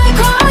the night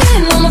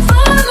crying on the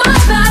floor of my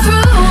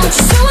bathroom. But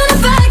you're still in the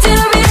fact that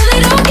I really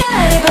don't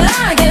get it, but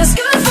I guess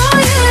good for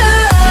you.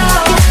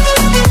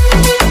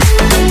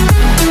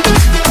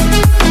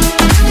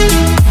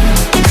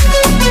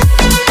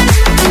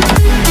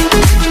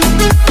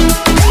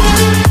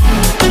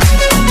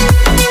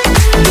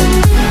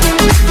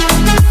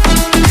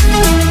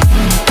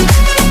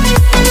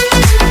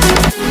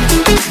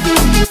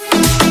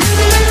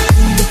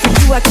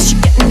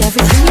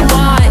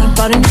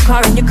 Bought a new car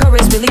and your car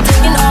is really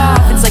taking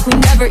off. It's like we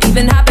never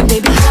even happened,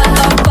 baby. What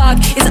the fuck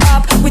is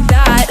up with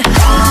that?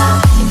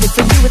 Good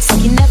for you, it's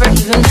like you never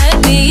even met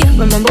me.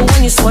 Remember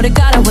when you swore to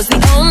God I was the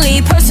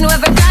only person who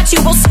ever got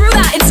you? Well, screw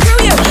that and screw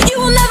you.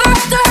 You will never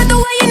have to hurt the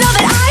way you know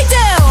that I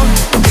do.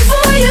 Good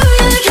for you,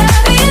 you look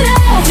happy and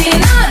healthy, and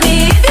not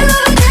me. If you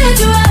ever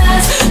cared to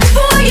ask, good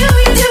for you,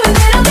 you're doing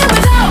great out there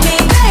without me,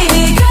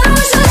 baby. God, I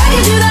wish that I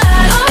could do that.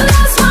 I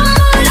lost my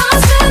mind, I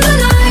spent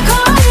the night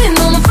crying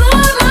on the floor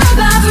of my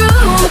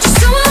bathroom. But you're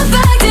still in the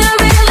fact that I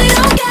really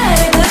don't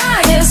get it, but I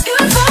guess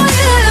good for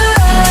you.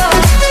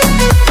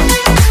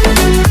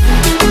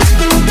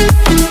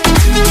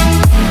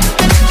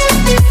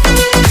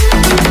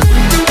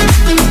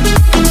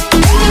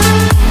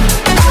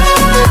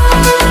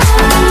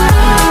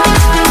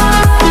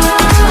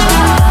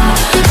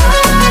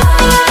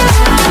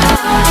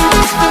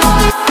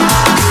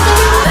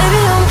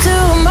 Maybe I'm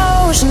too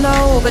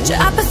emotional, but your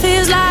apathy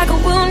is like a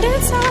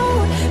wounded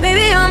soul.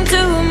 Maybe I'm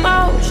too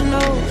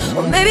emotional,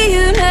 or maybe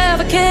you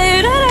never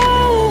cared at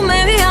all.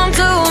 Maybe I'm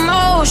too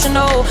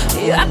emotional,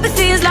 your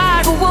apathy is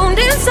like a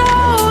wounded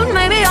soul.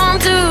 Maybe I'm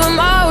too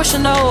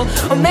emotional,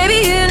 or maybe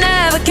you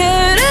never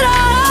cared at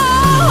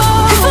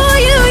all. Good for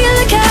you, you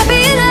look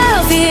happy and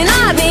healthy, and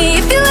not me.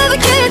 If you ever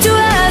cared to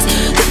ask,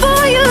 good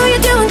for you,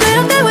 you're doing great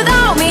out there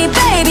without me,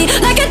 baby.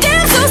 Like a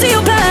damn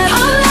sociopath.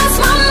 I lost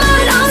my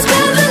mind, I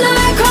spent the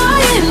night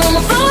crying on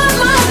the floor of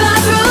my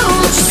bathroom.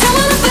 But you're still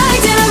in the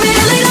fact that I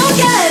really don't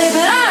get it,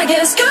 but I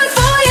guess good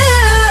for you.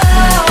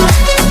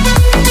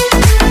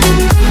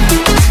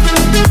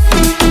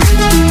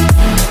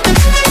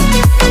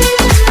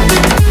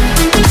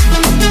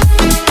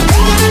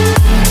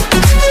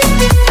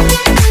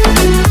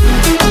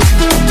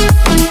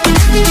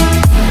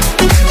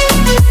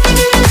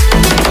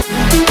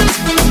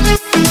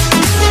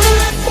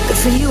 Good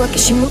for you, I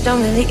guess you moved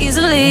on really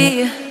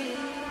easily.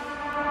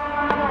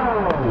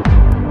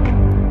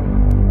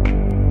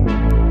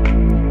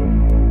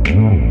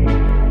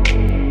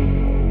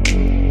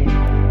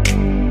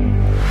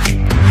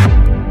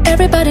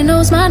 Everybody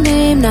knows my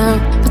name now,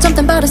 but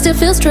something about it still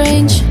feels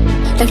strange.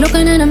 Like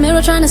looking in a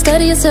mirror trying to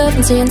study yourself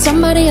and seeing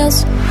somebody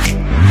else.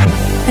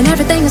 And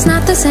everything is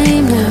not the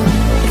same now.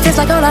 It feels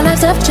like all our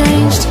lives have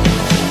changed.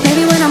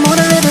 Maybe when I'm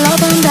older it'll all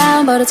burn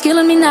down, but it's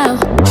killing me now.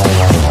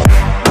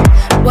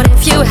 What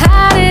if you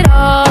had it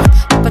all,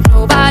 but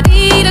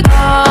nobody to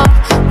call?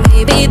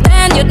 Maybe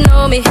then you'd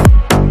know me.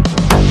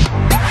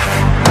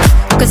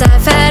 Cause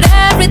I've had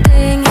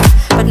everything,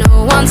 but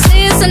no one's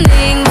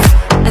listening,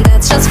 and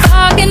that's just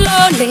fucking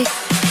lonely.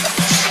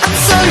 I'm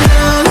so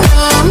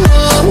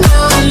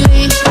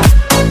lonely.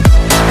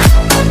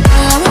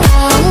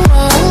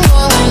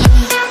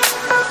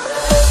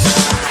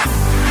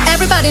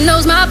 Everybody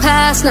knows my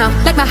past now,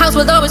 like my house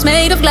was always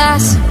made of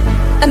glass.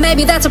 And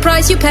maybe that's a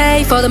price you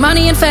pay for the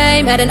money and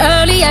fame at an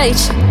early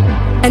age.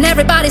 And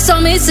everybody saw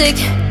me sick,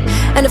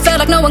 and it felt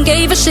like no one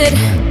gave a shit.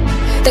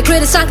 They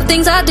criticized the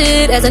things I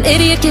did as an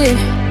idiot kid.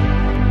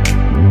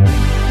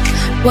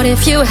 What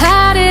if you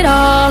had it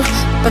all,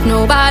 but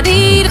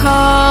nobody to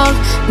call?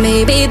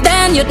 Maybe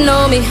then you'd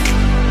know me.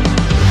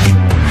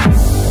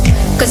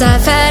 Cause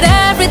I've had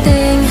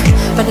everything,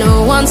 but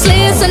no one's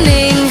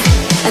listening,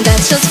 and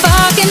that's just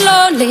fucking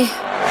lonely.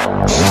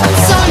 I'm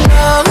so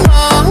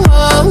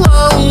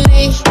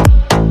lonely.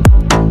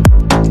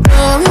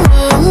 I'm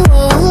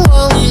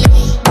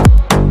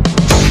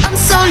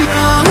so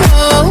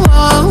lonely.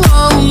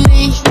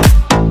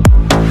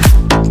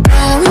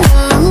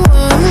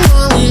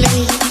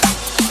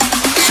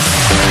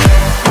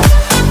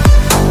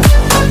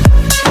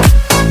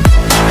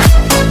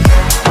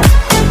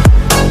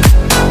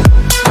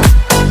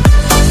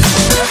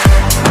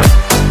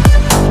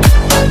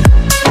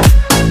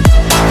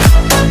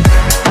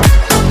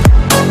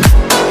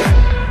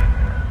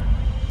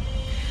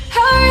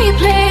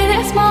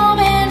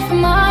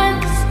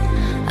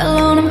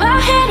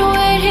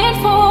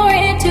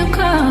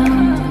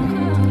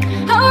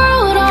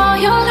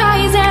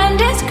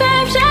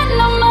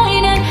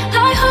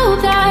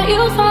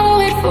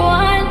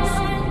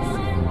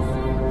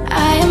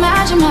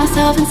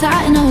 Myself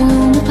inside in a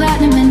room with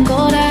platinum and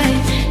gold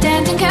eyes,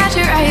 can catch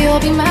your eye, you'll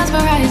be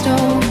mesmerized,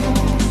 oh.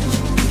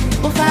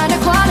 We'll find a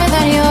corner,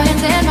 then your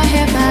hands in my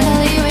hair,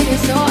 finally with you,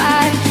 so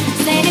I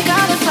say you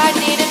got the flight,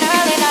 need an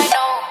early night,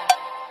 no,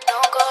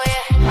 don't go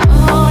yet.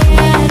 Oh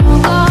yeah,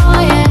 don't go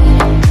yet,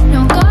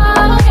 don't go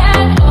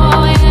yet.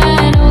 Oh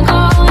yeah, don't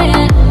go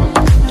yet,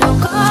 don't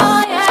go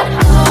yet.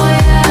 Oh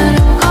yeah,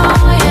 don't go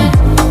yet,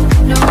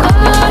 don't go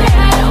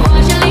yet. I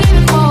want you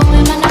leaving for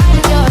when my night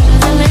is yours,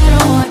 just a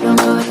little more, don't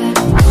go yet.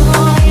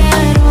 Oh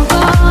yeah, don't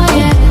go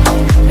yet,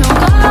 don't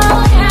go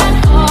yet.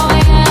 Oh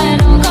yeah,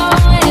 don't go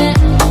yet,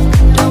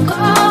 don't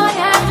go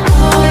yet.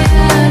 Oh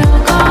yeah,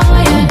 don't go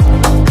yet,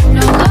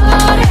 don't go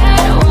yet.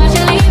 I want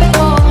you leaving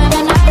for when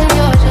my night is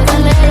yours, just a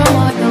little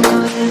more, don't go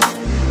yet.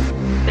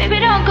 Baby,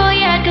 don't go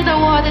yet, cause I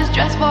wore this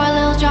dress for a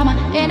little drama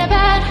in a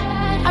bed.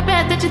 I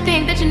bet that you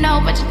think that you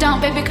know, but you don't,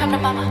 baby, come to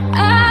mama.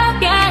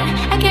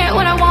 I get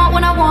what I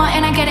want,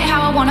 and I get it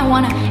how I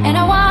wanna. And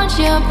I want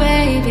you,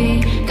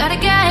 baby, gotta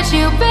get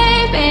you,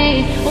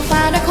 baby. We'll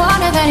find a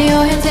corner, then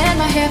your hands in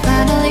my hair,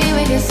 finally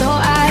with you, so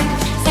I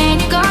saying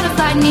you got a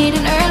flight, need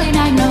an early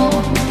night, no,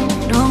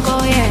 don't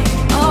go yet.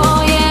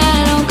 Oh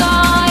yeah, don't go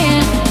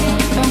yet,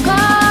 don't go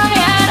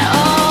yet.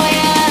 Oh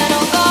yeah,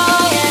 don't go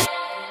yet,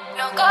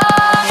 don't go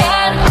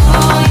yet.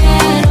 Oh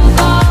yeah, don't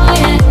go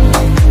yet,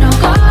 don't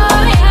go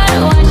yet.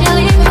 I want you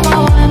leaving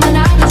for when my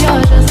night is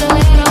yours, just a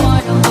little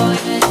more, don't go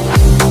yet.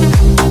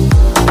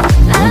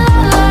 La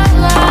la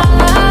la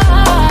la, la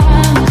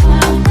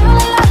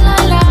la la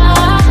la.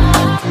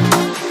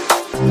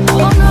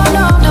 Oh no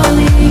no, don't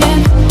leave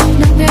yet,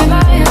 no te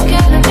vayas,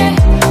 quédate.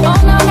 Oh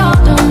no no,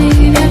 don't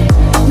leave yet,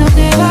 no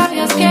te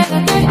vayas,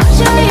 quédate. Want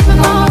you leaving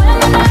for when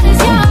my night is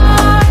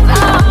yours,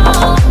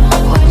 oh.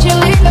 Want you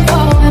leaving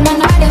for when my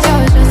night is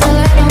yours, just a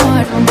little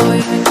more, don't go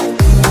yet.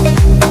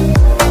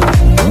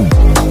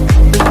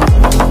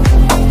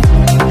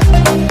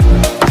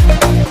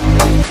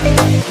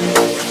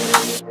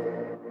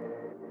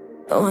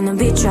 But when the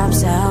beat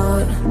drops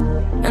out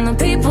and the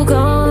people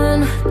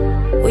gone,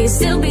 will you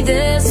still be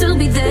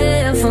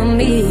there for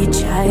me,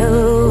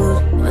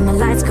 child? When the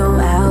lights go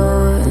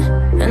out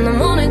and the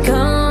morning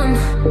come,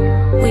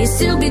 will you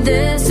still be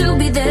there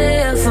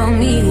for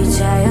me,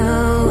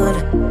 child?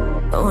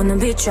 But when the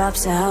beat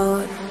drops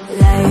out,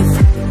 life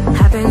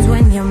happens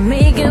when you're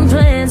making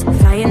plans,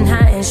 flying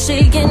high and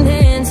shaking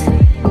hands.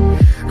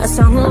 A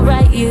song will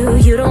write you,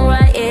 you don't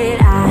write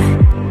it.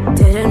 I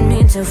didn't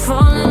mean to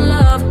fall in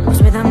love, it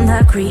was rhythm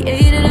that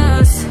created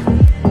us.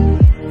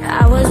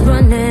 I was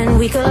running,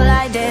 we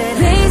collided.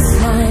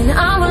 Baseline,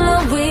 I will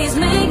always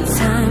make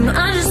time.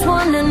 I just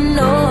wanna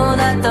know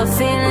that the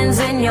feeling's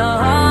in your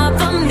heart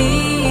for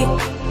me.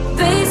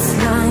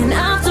 Baseline,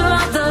 after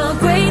all the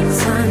great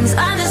times,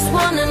 I just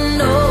wanna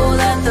know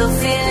that the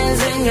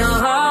feeling's in your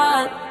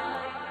heart.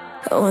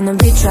 When the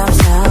beat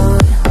drops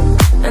out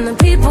and the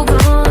people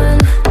gone,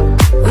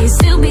 will you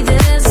still be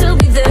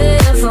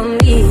there for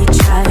me,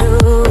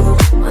 child?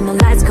 When the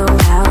lights go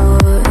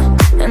out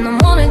and the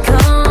morning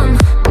come,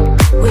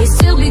 will you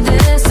still be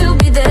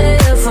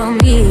there for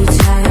me,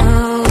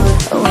 child?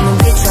 When the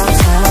beat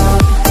drops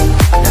out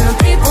and the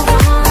people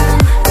gone,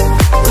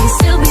 will you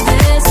still be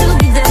there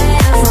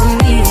for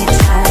me,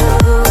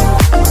 child?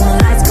 When the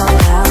lights go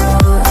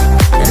out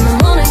and the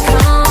morning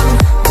come,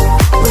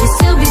 will you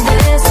still be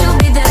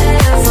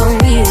there for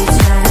me,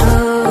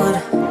 child?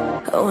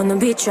 When the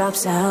beat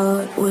drops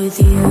out with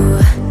you,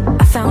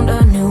 I found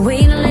a new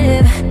way to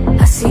live.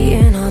 I see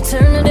an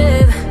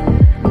alternative.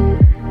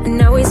 And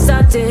now we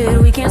stopped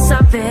it, we can't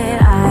stop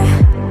it.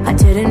 I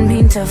didn't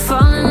mean to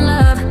fall in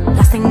love.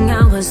 Last thing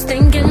I was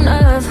thinking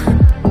of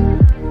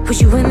was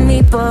you and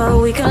me, but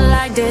we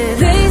collided.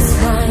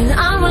 Baseline,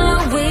 I will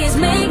always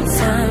make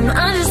time.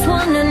 I just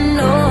wanna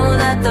know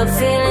that the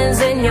feeling's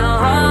in your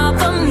heart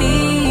for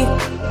me.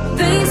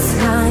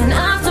 Baseline,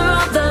 after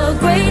all the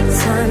great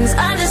times,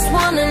 I just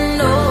wanna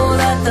know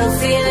that the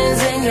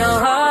feeling's in your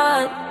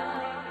heart.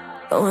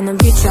 But when the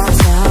beat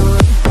drops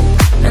out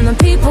and the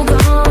people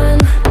gone,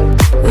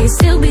 will you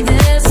still be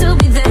there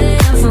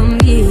for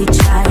me,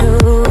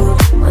 child?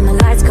 When the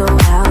lights go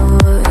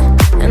out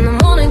and the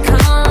morning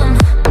come,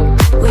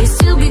 will you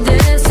still be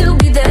there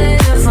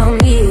for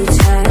me,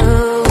 child?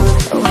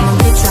 When the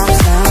beat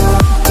drops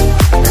out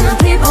and the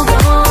people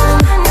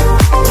gone,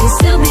 will you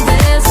still be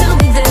there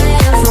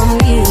for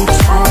me,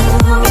 child?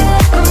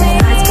 When the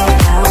lights go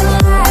out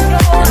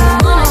and the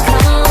morning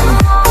come,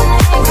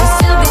 will you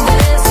still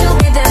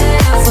be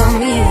there for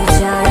me,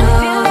 child?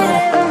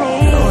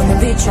 When the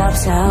beat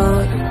drops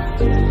out,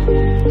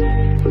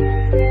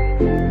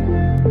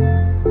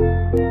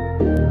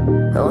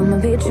 when the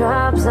beat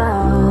drops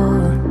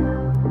out,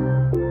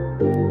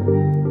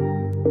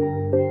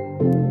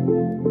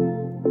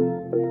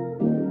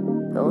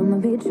 when the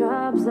beat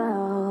drops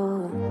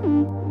out.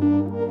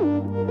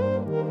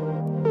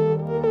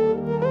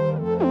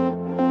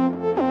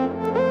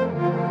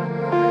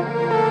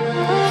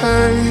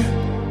 Hey,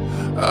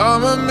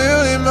 I'm a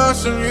million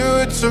miles from you,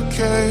 it's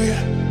okay.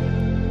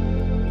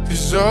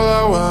 'Cause all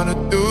I wanna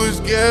do is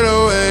get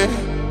away.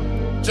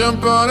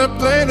 Jump on a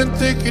plane and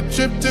take a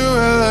trip to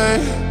LA.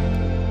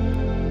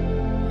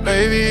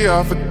 Maybe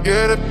I'll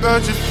forget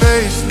about your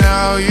face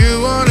now.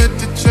 You wanted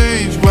to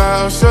change,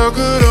 wow, so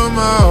good on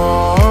my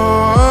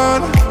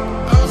own.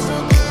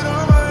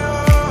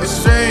 It's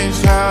strange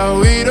how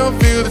we don't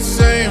feel the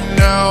same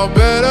now.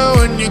 Better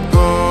when you're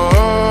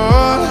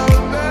gone.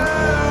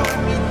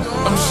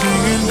 I'm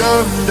singing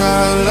dum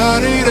da la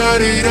di da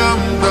di dum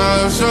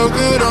da, so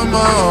good on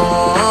my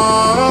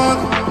own.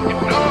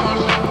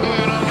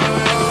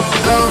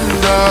 Dum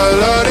da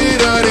la di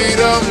da di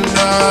dum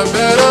da,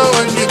 better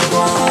when you're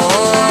gone.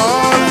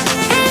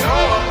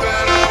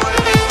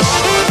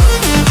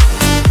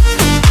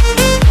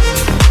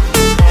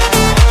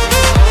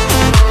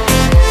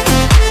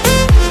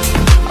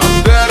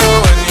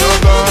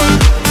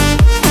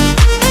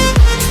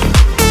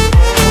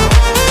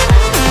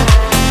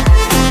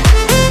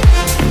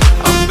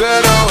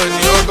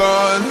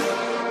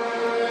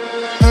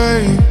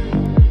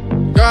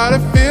 Got a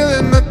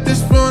feeling that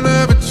this won't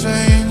ever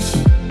change.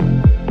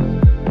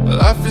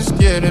 Life is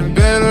getting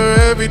better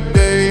every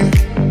day.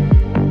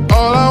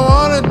 All I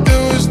wanna do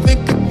is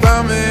think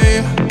about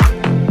me,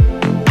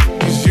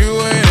 'cause you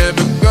ain't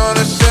ever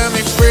gonna set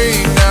me free.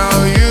 Now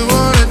you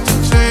wanted to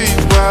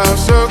change, wow,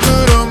 so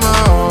good on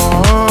my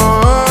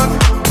own.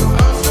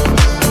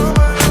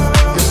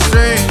 It's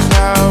strange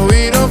how we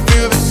don't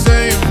feel the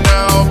same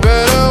now.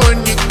 Better when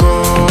you're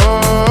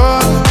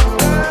gone.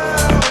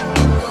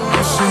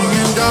 I'm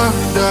singing dum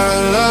da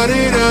la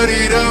di da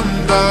di dum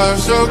da,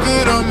 so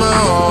good on my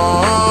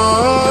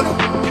own.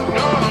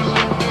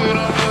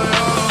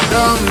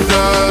 Dum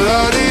da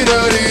la di da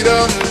di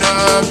dum da,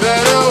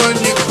 better when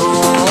you're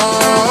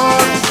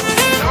gone.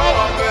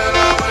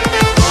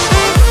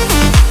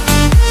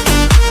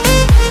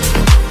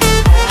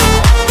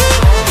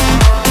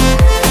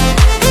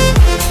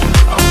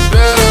 I'm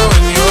better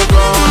when you're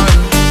gone.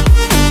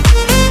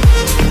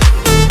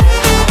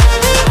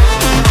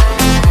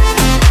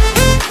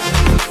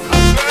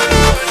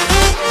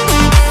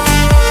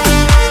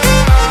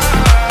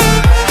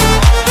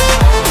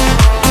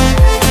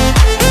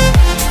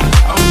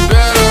 I'm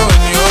better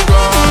when you're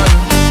gone.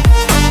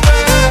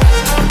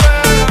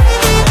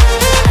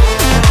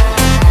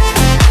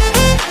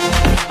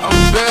 I'm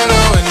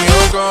better when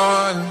you're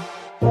gone.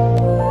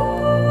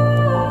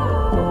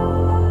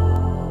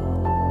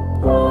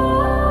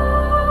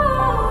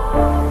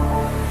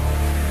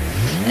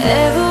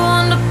 Ever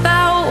wonder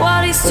about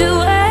what he's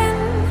doing?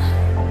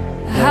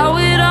 How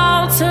it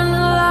all turned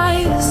to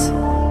lies?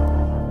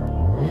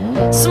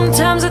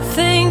 Sometimes I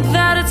think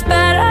that it's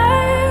better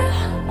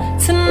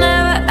to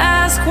never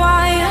ask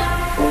why.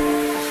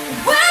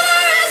 Where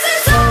there is a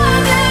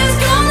desire, there's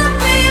gonna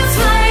be a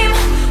flame.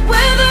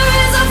 Where there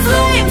is a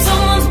flame,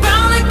 someone's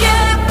bound to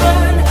get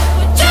burned.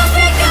 But just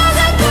because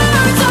it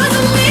burns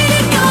doesn't mean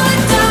you're gonna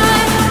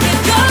die. You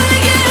gotta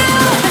get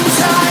up and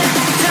try,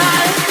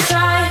 try,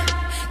 try.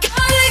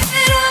 Gotta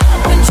get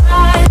up and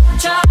try,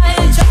 try,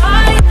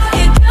 try.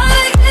 You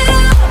gotta get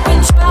up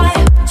and try,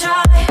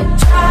 try,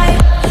 try.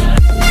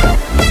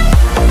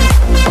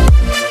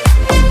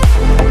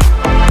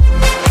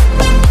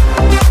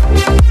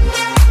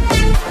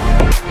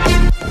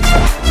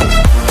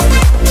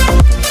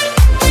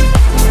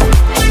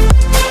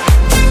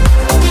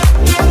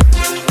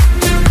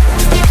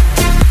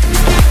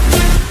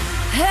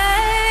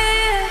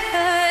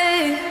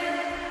 Hey,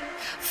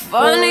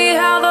 funny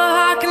how the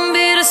heart can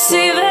be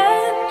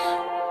deceiving,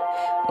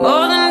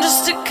 more than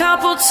just a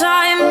couple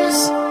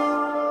times.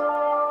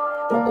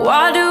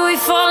 Why do we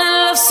fall in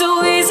love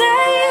so easy,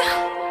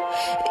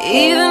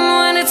 even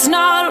when it's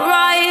not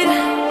right?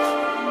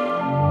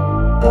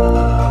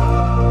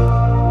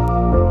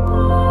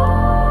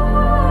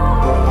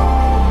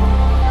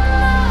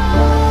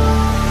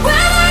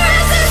 Where there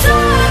is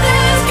desire,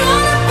 there's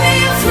gonna be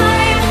a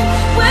flame.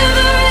 Where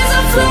there is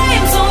a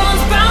flame,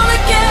 someone's bound to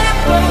get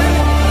burned.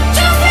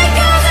 Just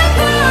because it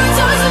burns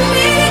doesn't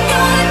mean you're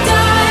gonna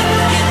die.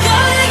 You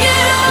gotta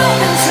get up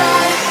and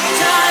try,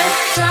 try,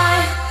 try.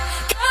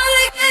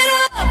 Gotta get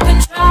up and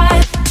try,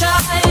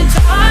 try,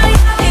 try.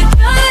 You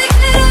gotta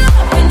get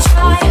up and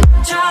try,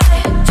 try,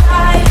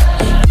 try.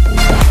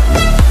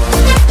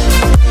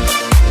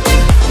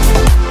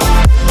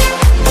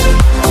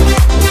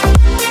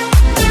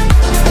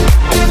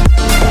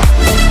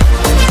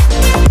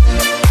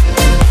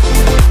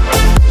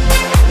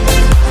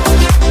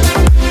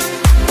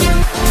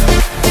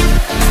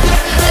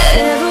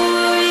 Ever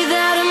worry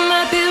that it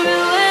might be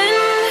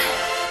ruined?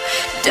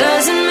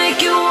 Doesn't make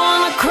you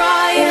wanna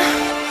cry.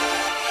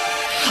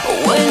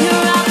 When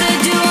you're out there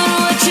doing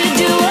what you're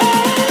doing,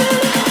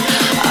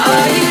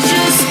 are you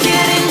just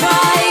getting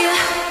by?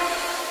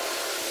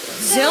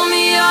 Tell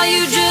me, are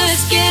you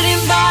just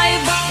getting by?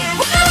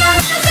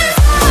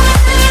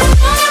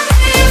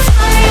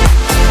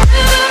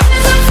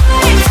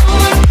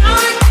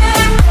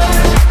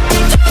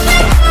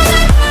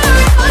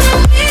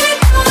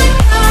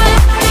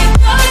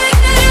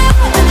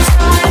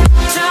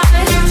 Try, try,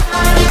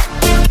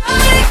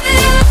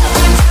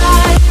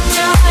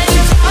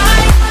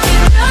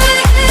 try.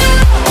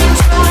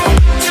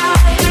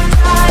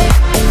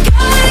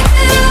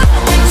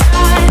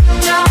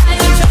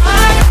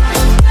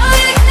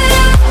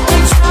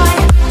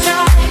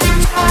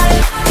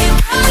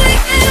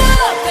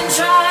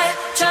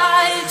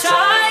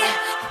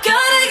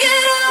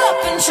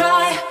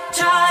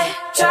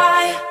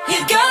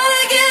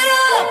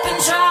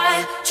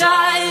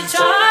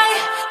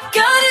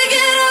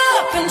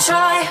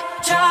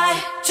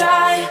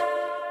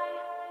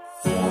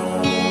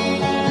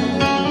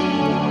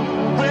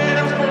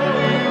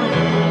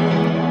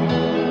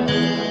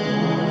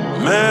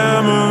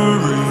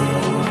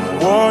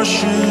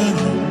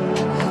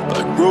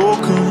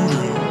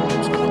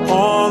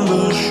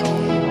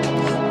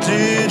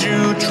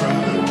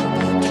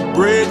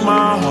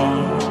 my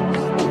heart,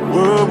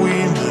 were we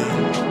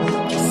meant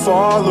to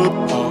fall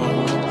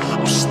apart?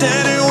 I'm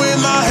standing with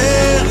my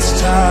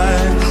hands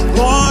tied,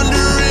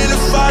 wondering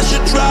if I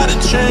should try to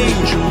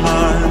change your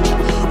mind,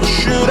 or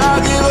should I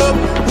give up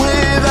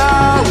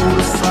without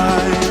a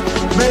fight?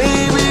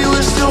 Maybe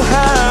we still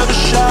have a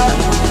shot.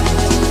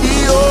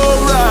 You're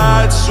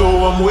right, so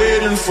I'm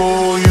waiting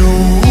for you.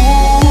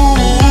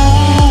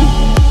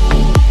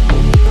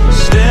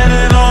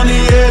 Standing on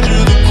the edge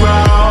of the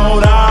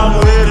crowd, I'm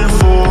waiting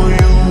for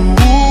you.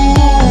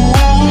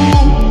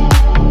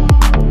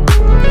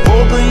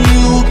 Hoping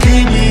you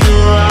keep me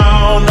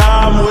around,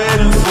 I'm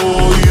waiting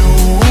for you.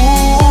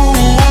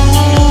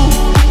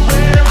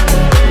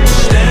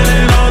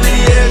 Standing on the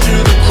edge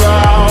of the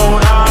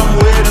crowd, I'm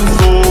waiting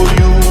for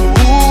you.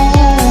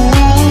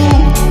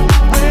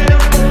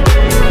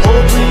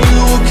 Hoping you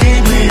will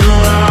keep me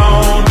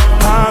around.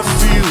 I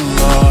feel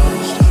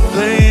lost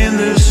playing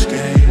this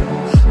game.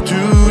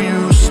 Do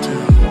you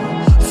still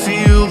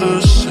feel the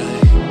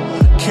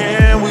same?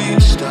 Can we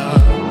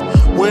stop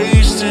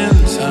wasting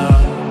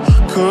time?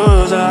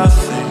 'Cause I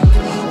think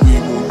we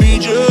will be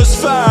just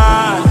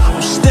fine.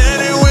 I'm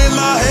standing with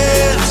my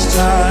hands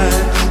tied,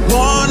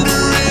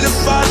 wondering if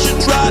I should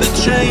try to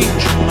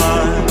change your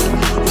mind,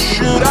 or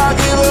should I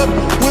give up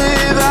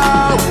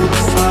without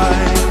a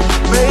fight?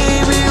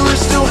 Maybe we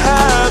still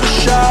have a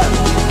shot.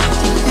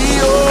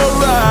 You're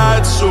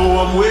right, so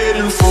I'm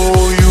waiting for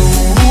you.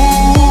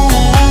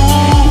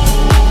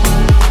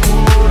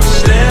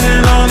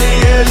 Standing on the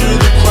edge of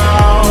the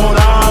crowd,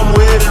 I'm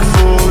waiting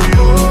for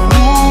you.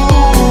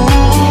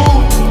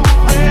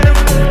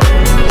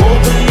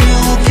 Hoping you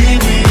will keep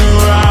me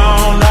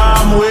around,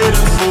 I'm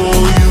waiting for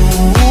you.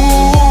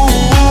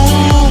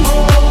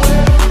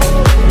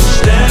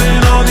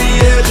 Standing on the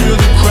edge of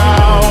the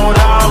crowd,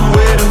 I'm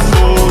waiting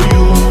for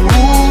you.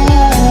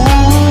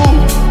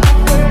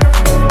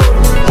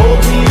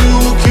 Hoping you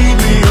will keep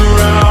me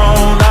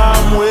around,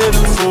 I'm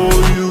waiting for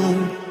you.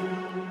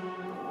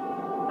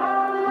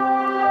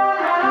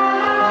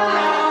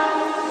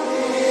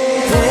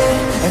 Day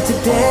after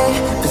day,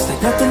 feels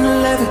like nothing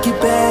will ever get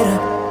better.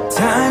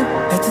 Time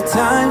after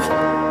time,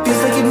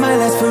 feels like it might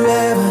last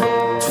forever.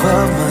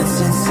 12 months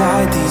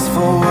inside these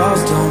four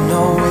walls, don't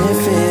know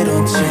if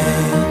it'll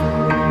change.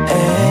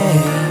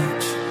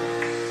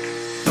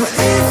 But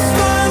if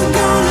I'm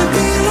gonna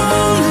be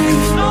lonely,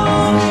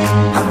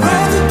 I'd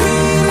rather be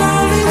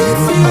lonely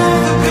with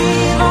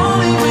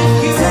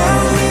you.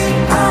 Tell me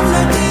I'm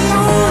not the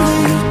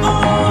only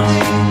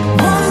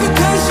one,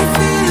 because you're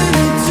feeling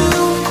it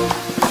too.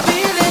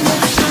 Feeling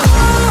it too.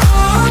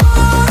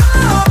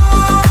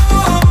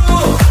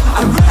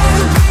 I'd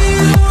rather be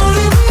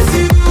lonely with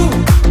you.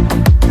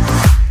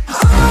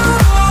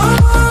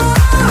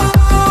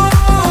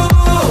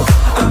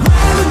 I'd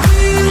rather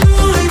be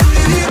lonely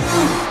with you.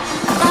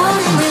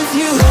 Lonely with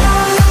you.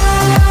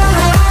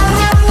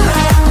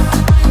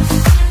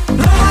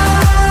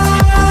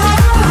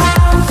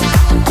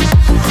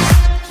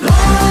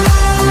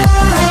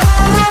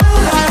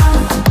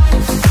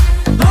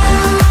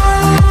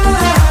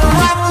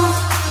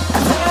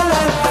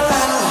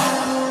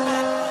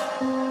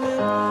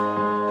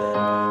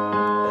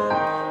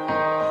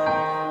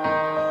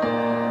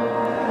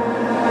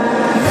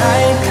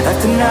 Night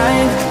after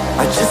night,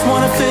 I just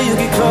wanna feel you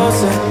get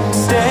closer.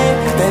 Stay,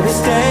 baby,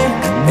 stay,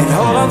 and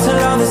hold on till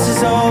all this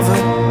is over.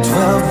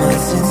 12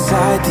 months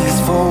inside these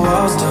four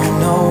walls, don't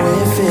know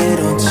if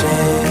it'll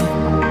change.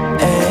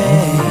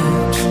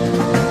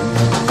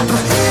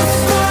 But if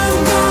I'm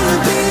gonna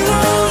be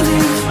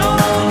lonely,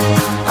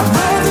 I'd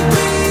rather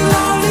be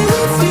lonely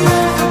with you.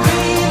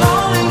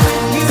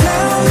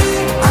 Tell me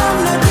I'm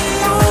not the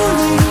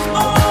only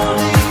one,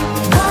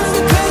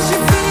 because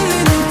you're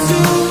feeling it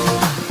too.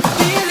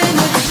 Feeling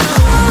it too.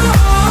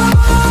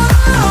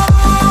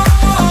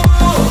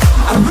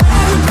 I'd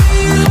rather be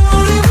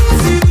lonely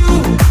with you.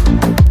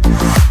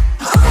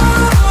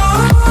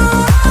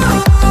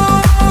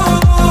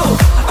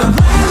 I'd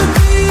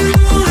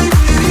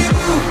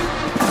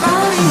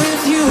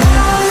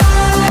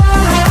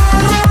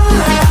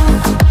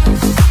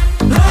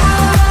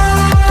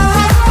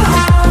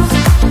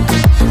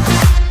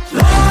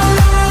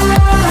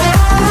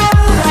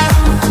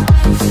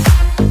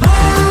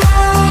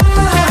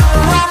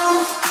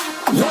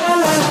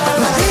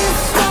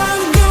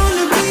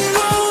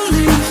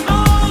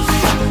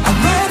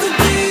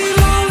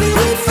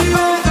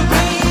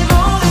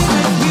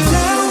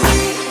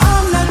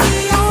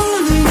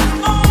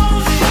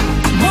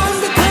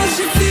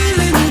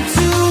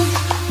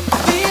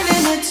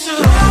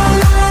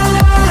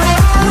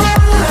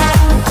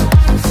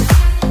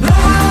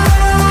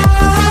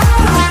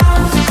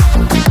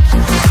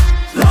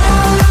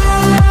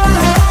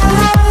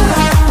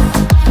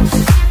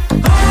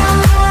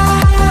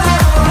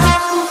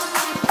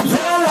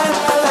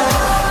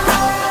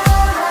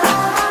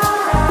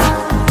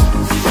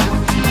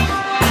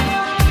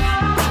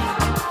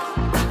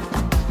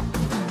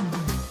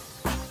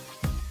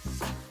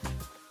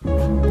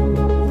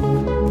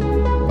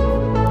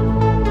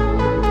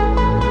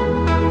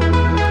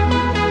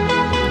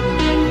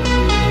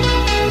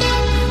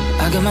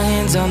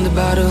hands on the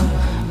bottle,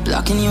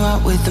 blocking you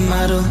out with the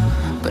model.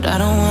 But I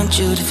don't want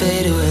you to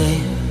fade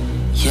away.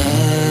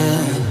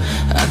 Yeah,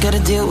 I gotta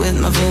deal with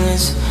my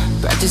feelings,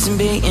 practicing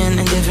being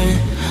indifferent.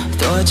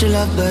 Throw out your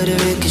love but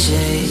it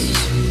ricochets.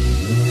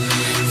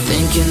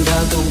 Thinking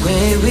about the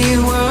way we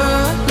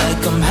were,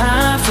 like I'm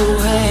half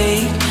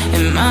awake.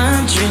 Am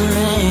I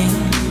dreaming?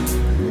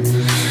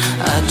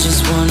 I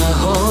just wanna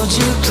hold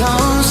you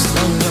close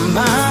when you're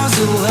miles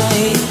away,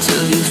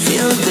 till you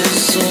feel the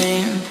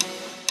same.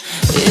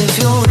 If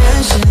you're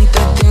wishing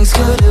that things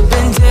could have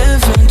been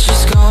different,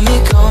 just call me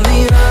up,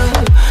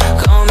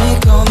 call me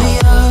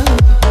up.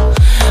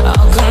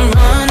 I'll come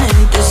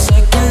running the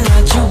second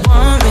that you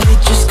want me.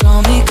 Just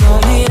call me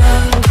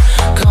up,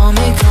 call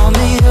me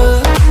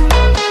up.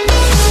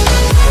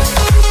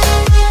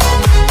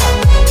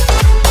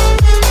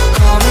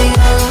 Call me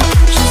up,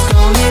 just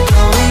call me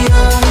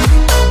up.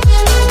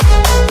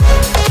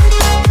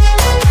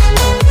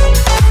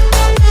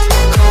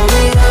 Call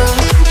me up,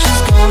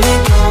 just call me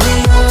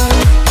up.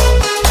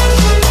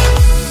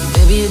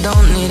 Baby, you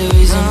don't need a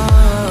reason,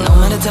 no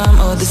matter time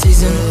or the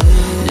season.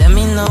 Let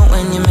me know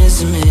when you're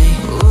missing me.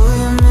 Ooh,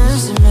 you're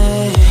missing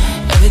me.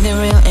 Everything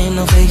real, ain't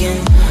no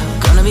faking.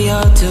 Gonna be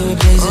hard to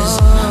replace us,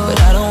 but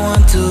I don't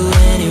want to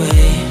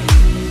anyway.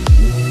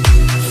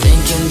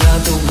 Thinking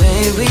about the way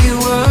we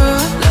were,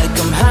 like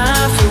I'm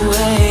half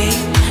awake.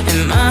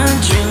 Am I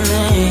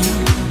dreaming?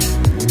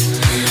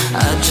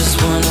 I just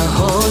wanna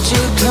hold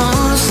you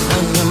close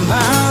when you're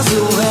miles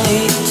away,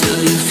 till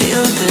you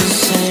feel the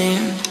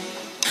same.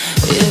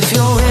 If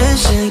you're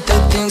wishing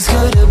that things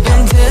could have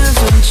been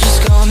different, just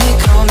call me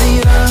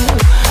up,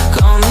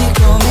 call me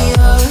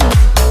up.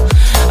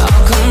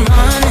 I'll come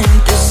running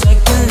the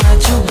second that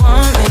you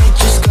want me.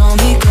 Just call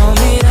me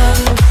up,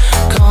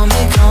 call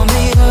me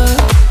up.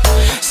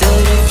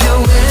 Said if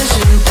you're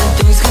wishing that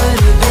things could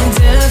have been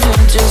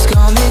different, just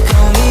call me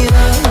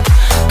up,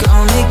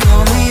 call me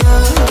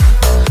up.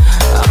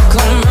 I'll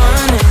come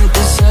running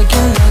the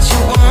second that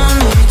you want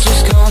me.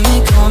 Just call me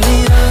up, call me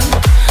up.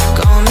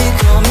 Call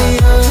me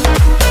up.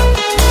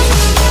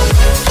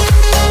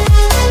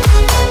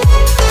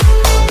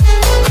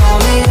 Call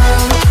me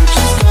up,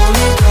 just call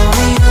me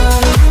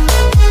up.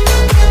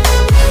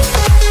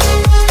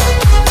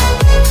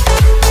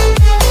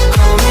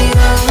 Call me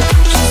up,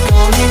 just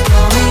call me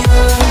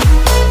up.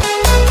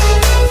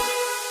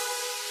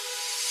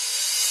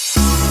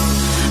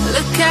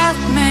 Look at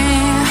me.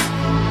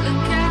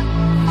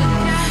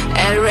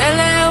 It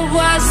really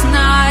was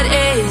not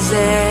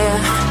easy,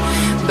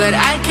 but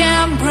I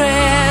can't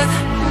breathe.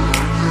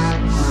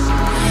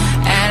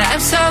 And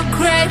I'm so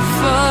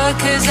grateful,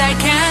 'cause I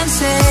can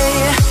say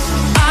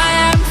I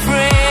am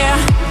free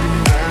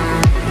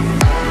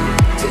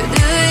to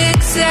do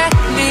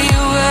exactly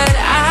what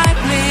I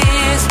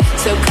please.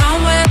 So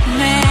come with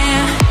me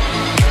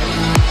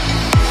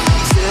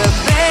to a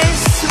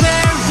place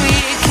where we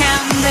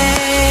can be.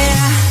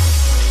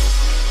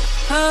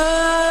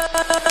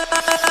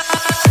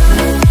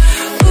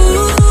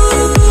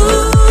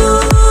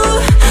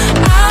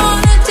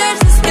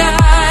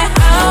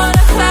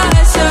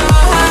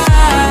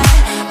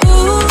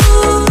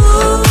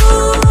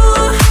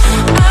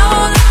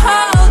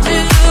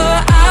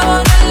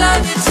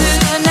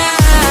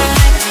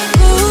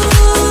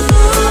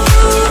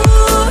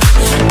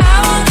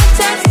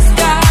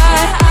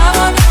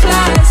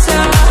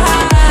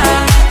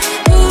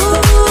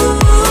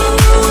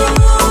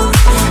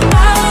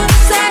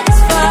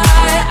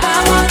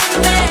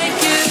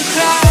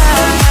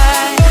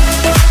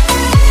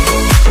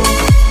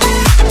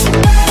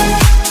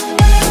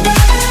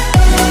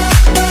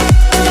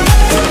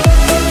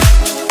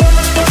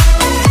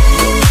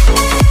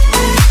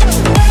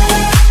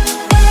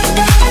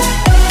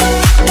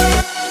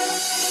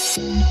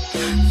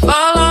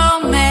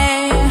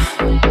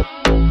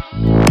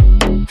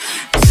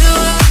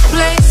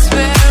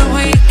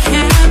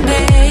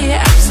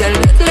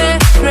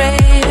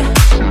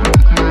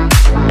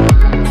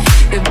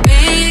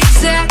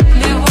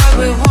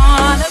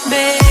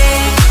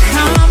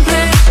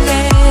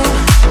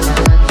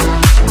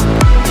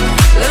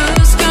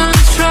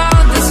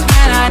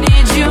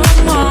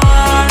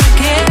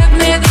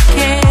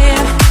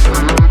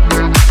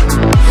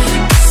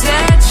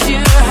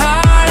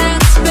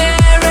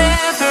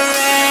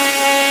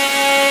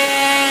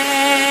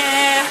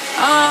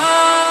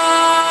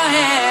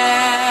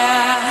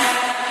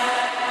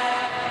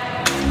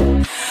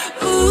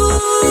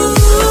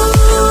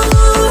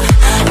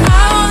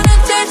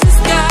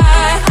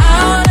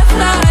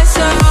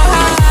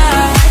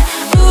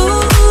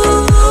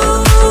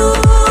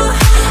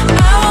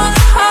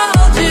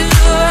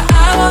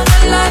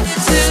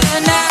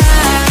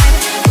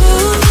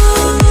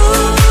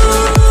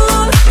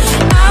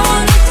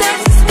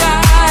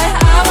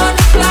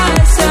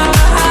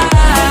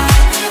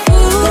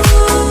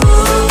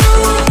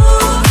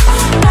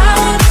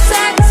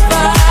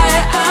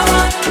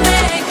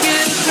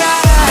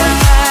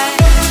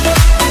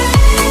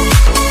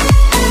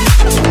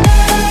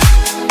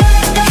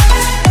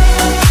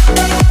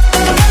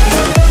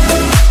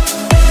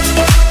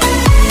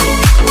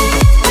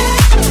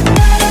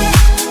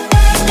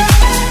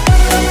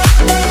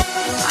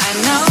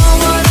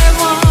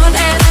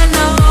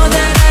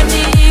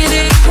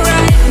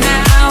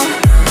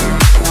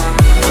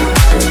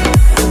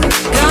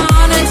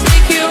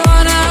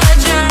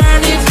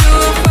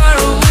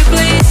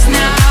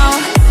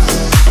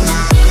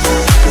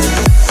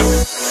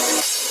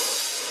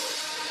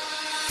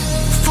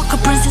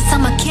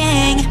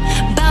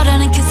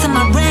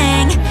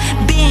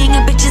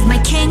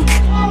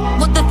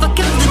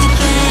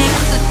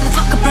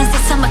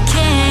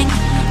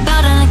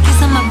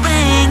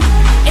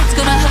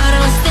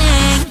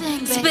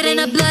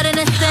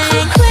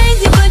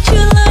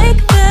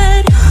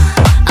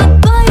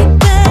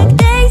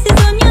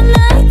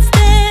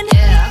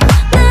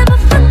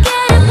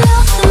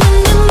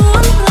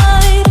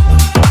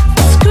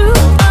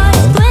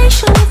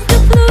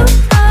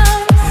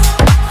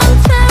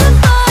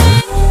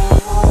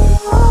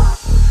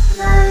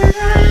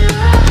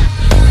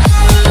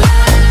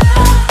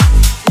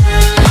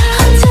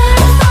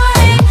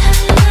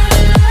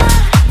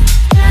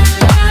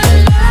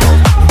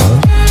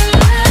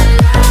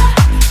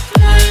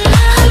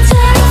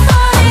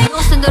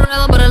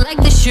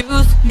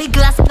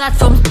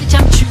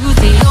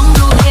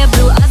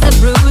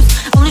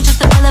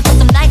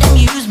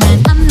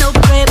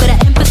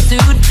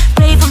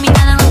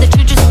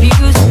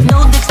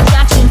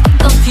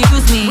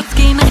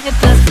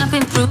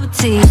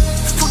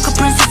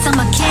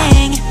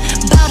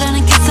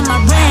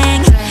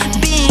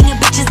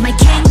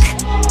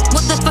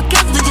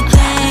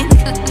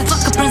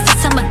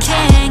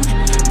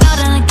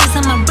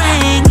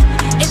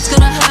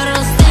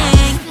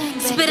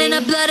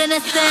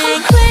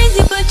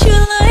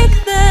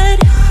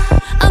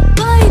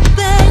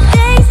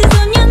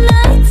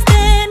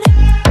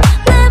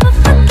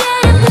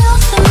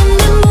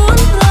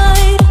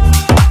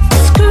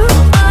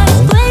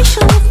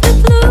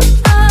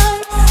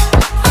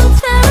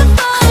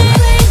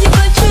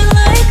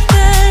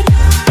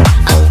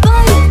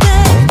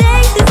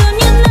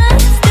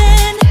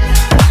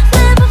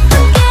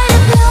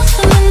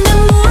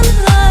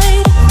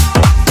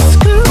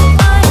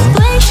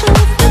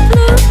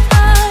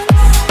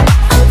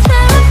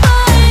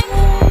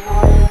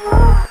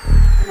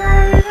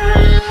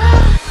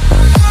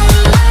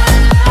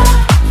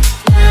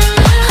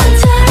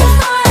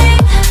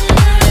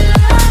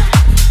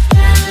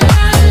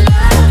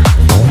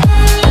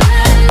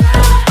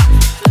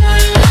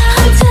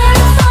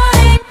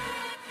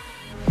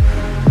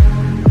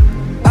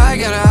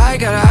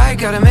 I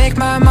gotta make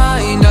my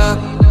mind up.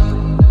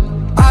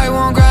 I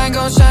won't grind,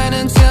 gon' shine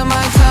until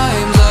my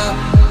time's up.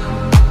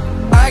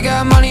 I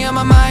got money on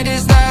my mind,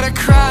 is that a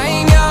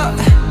crime? Yeah.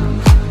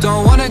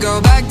 Don't wanna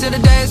go back to the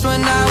days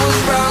when I was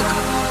broke,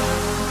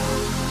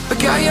 but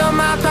girl, you're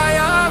my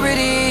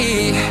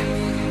priority,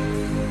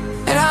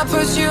 and I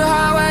put you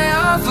high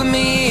off of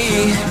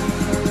me.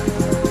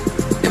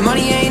 And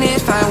money ain't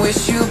it, fine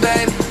with you,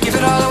 babe. Give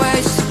it all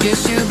away just to get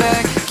you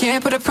back.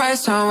 Can't put a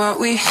price on what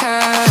we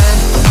had.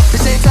 They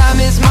say time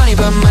is money,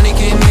 but money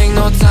can't make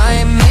no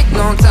time, make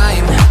no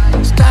time.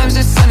 Sometimes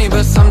it's sunny,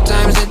 but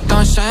sometimes it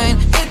don't shine,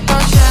 it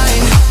don't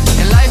shine.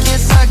 And life can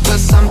suck, but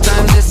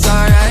sometimes it's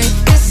alright,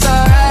 it's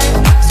alright.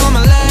 So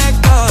I'ma let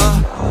go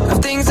of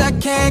things I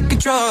can't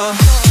control.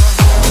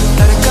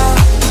 Let it go,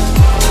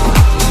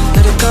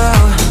 let it go,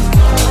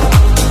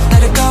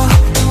 let it go,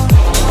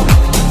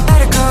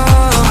 let it go,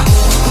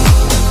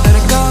 let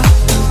it go,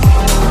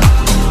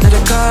 let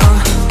it go,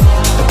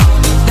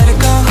 let it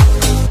go.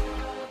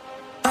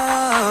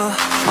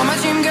 Oh, all my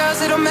dream girls,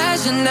 they don't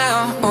measure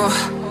now. Oh,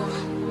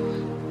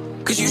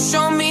 'cause you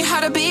showed me how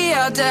to be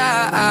out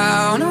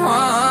down.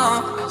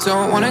 Oh,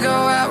 don't wanna go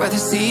out, rather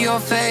see your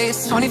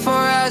face 24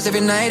 hours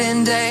every night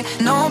and day.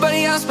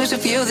 Nobody else makes me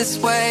feel this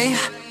way,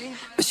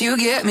 but you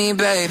get me,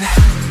 babe.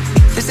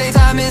 They say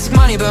time is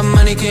money, but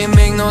money can't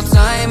make no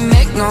time,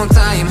 make no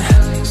time.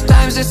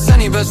 Sometimes it's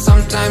sunny, but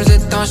sometimes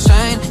it don't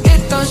shine,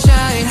 it don't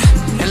shine.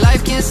 And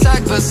life can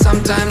suck, but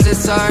sometimes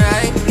it's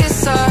alright,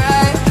 it's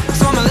alright.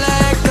 So I'ma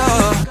let go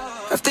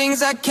of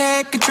things I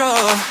can't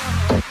control.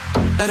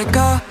 Let it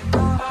go,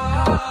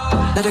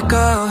 let it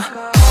go,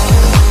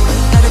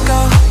 let it go,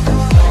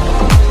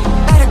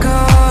 let it go,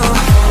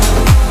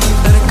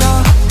 let it go,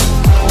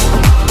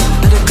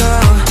 let it go,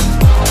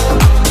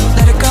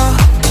 let it go.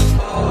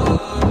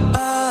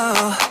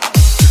 Oh.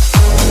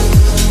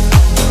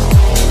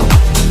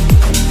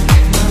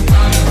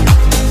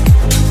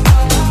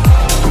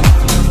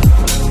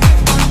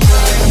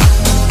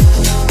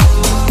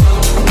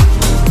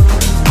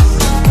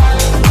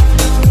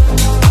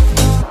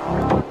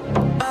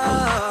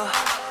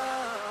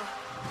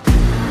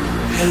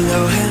 Hello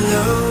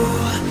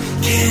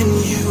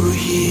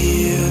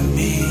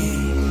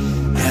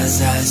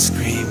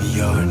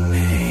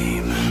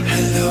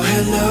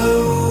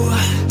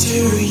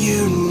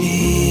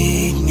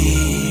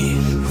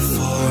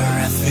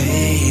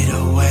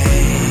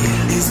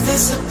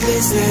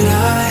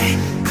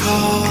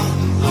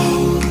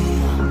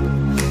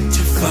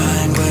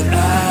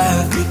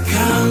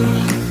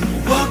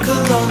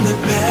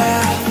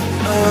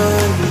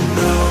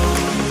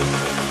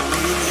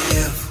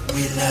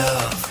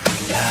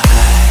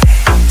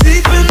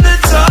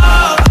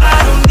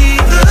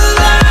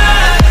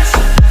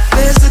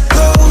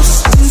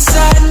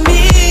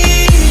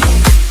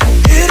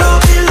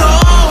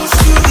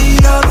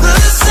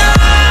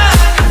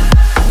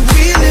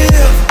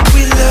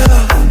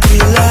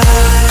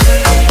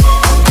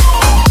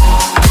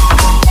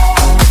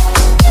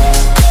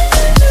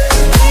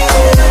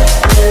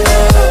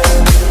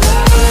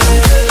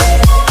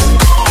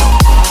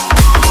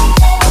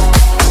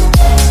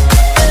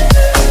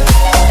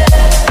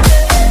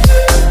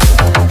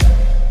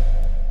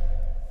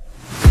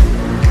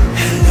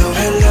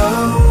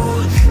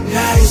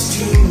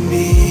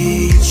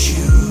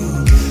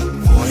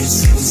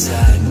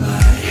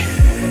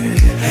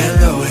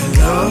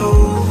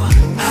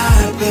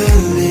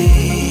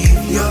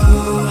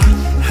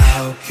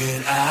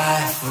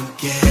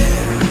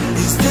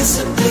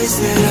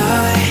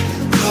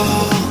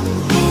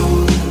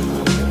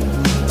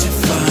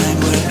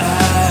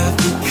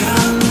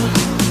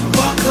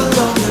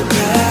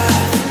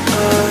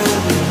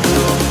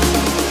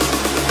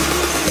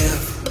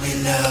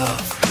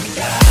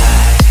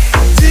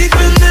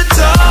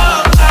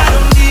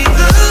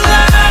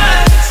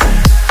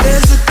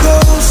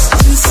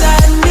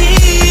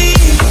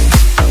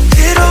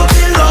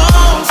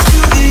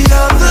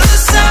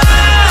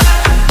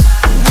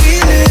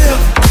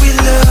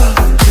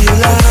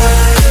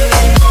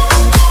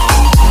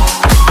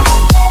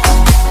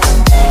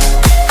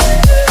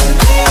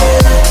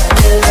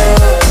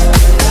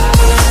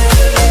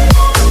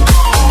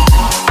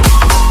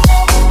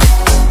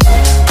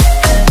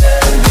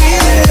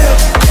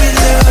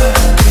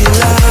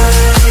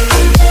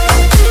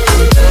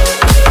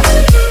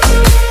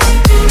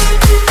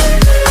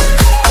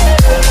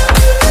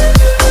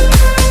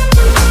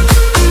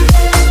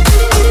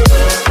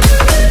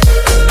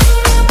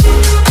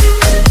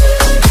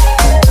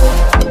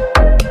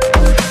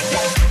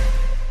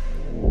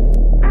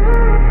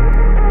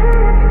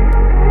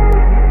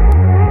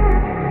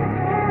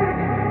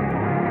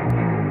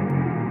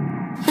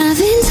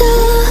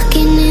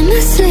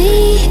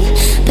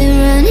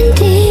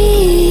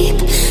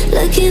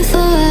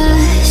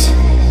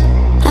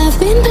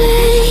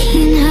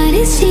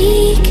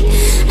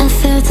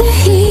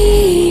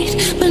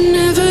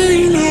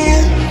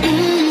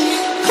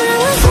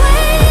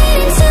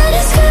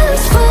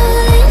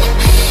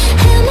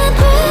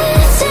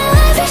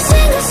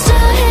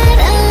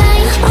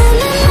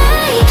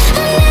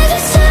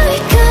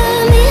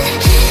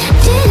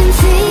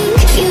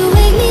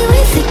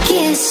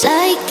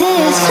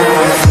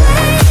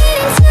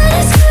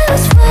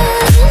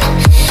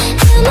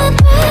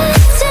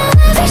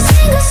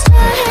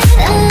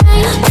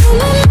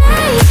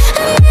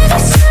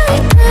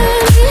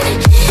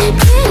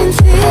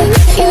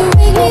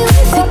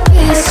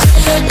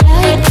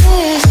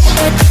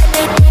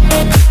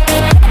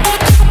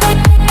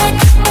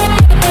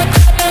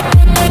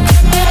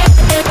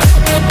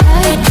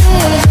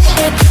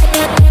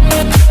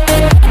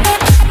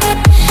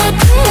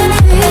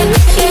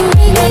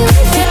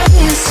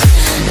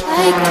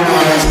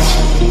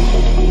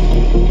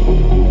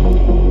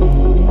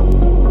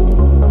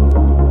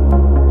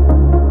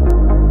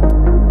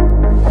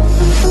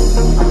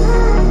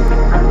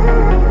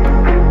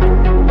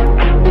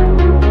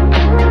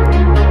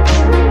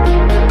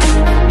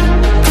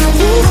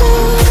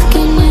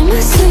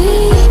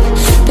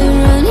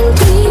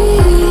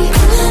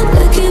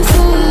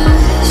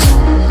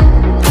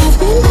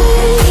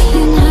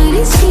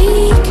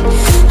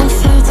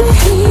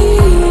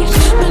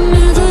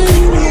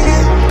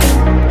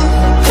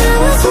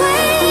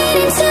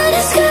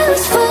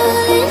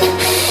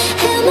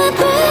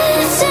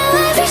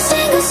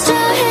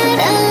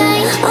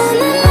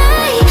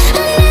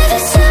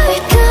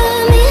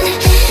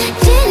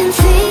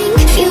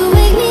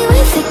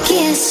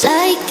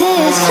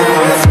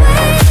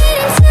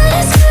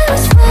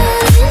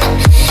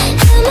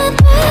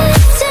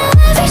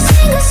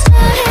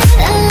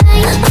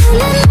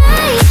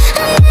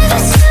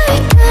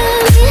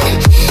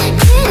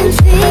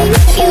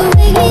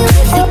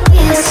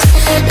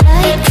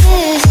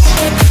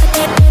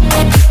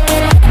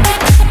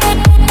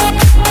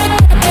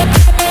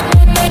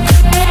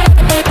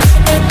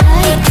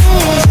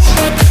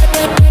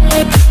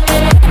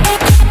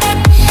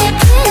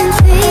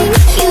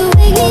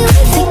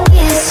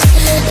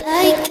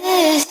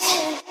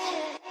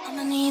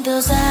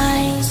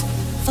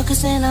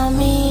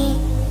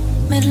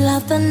middle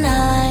of the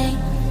night,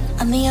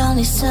 I'm the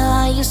only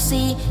star you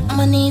see.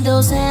 I'ma need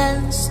those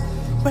hands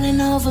running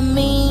over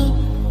me,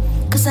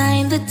 'cause I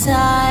ain't the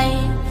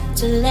type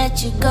to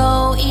let you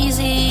go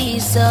easy.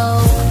 So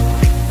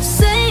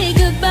say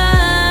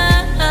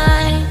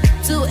goodbye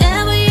to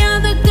every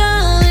other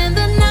girl in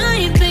the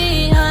night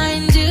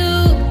behind you.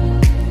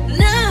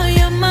 Now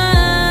you're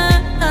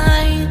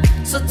mine,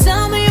 so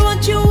tell me what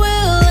you're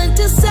willing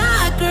to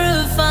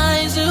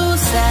sacrifice. You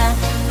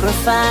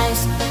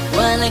sacrifice.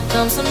 When it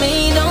comes to me,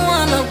 don't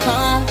want no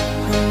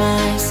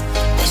compromise.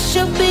 This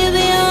should be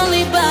the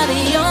only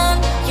body on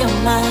your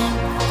mind.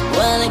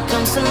 When it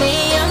comes to me,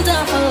 I'm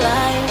down for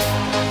life.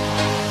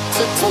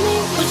 So tell me,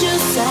 would you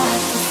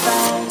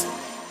sacrifice?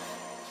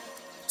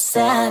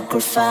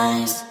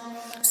 Sacrifice,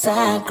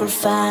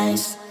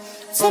 sacrifice.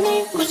 Tell me,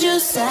 would you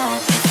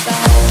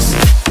sacrifice?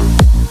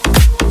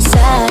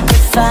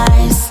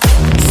 Sacrifice,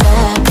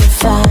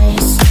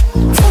 sacrifice.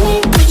 Tell me,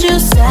 would you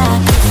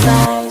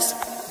sacrifice?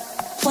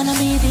 Wanna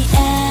be the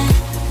air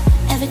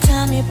every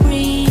time you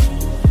breathe,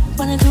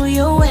 running through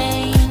your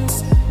veins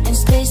and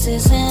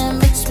spaces in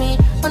between.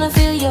 Wanna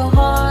feel your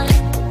heart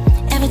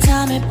every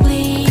time it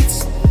bleeds,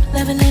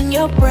 living in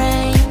your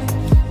brain.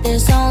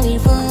 There's only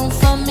room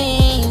for me,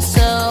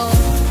 so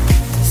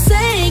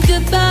say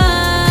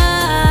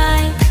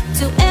goodbye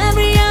to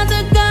every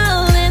other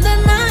girl in the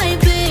night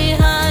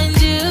behind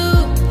you.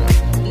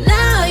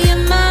 Now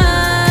you're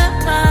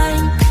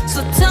mine, so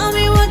tell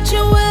me what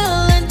you're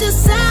willing to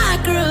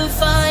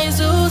sacrifice.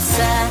 Oh,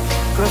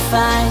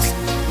 sacrifice.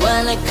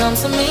 When it comes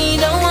to me,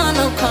 don't want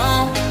no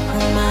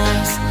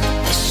compromise.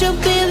 This should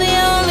be the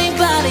only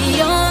body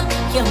on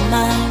your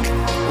mind.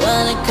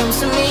 When it comes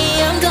to me,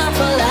 I'm down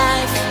for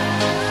life.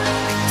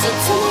 So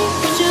tell me,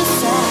 would you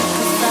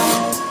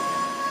sacrifice?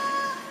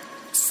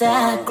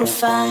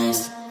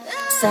 Sacrifice,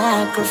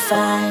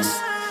 sacrifice.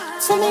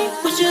 Tell me,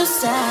 would you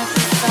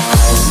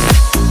sacrifice?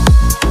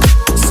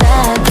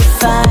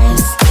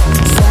 Sacrifice,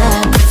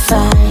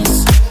 sacrifice.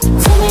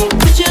 Tell me,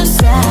 would you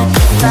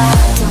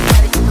sacrifice?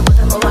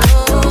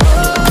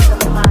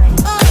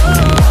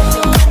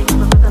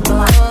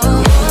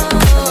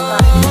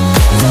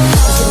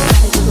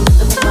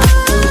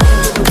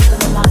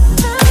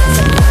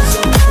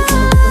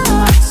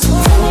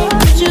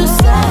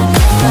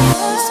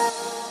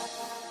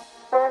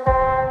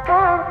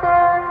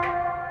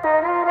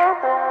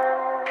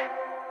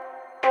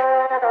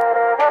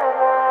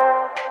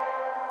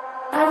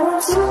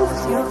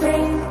 Soothe your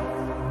pain,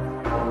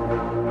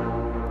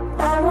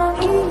 I won't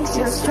ease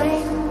your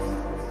strain.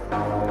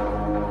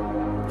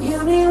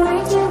 You'll be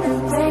waiting in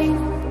vain.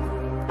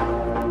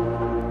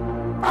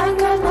 I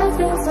got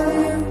nothing for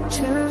you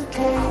to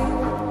gain.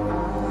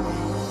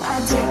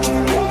 I'm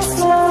taking it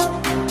slow,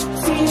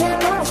 feeding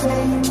my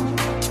flame,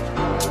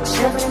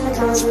 shoving the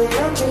clothes with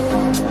your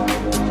game,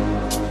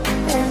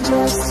 and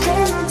just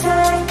in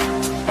time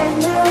and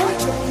no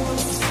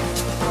things.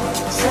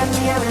 Send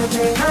me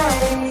everything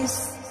nice.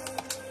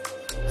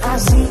 I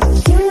see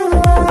you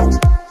out,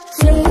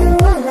 feel you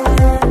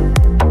alive.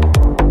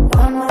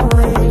 On my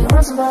way,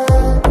 once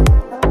more,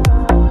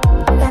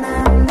 and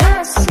I'm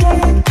not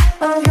scared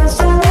of your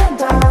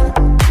surrender.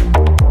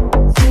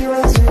 See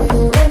what's with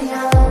you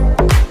anyhow.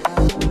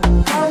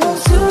 I won't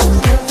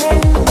soothe your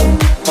pain,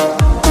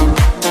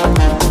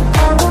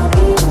 I won't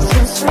ease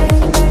your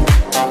strain.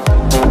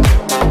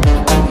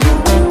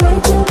 You've been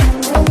waiting and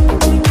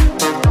waiting.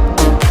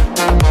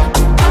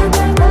 I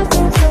got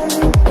nothing for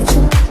you to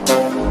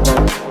gain.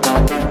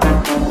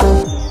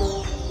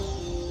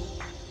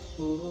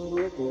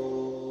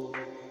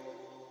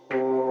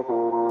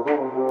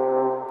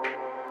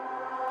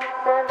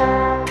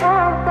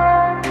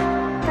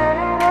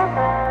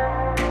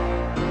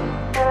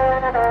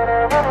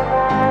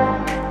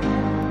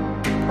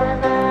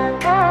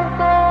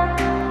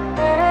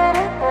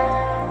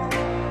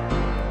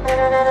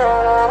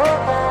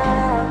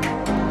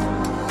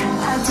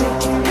 I'm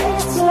taking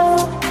it slow,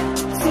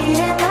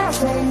 feeding my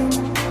flame,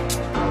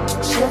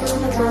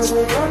 shifting the clothes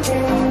with your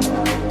game,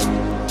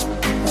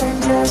 and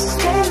just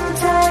in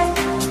time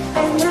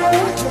and no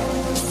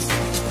things.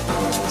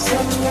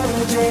 Send me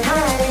everything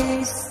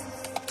nice.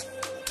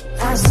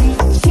 I see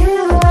you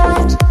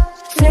out,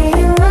 feel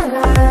you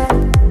alive.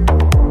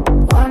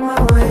 On my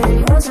way,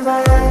 won't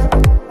survive,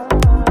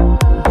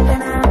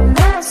 and I'm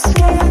not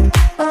scared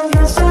of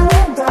your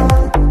surrender.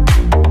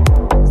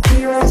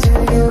 See what's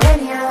with you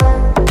anyhow.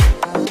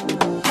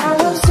 I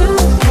will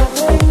soothe your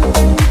pain,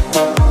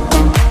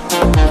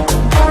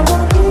 I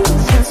will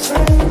ease your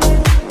strain.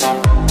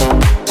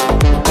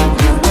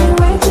 You've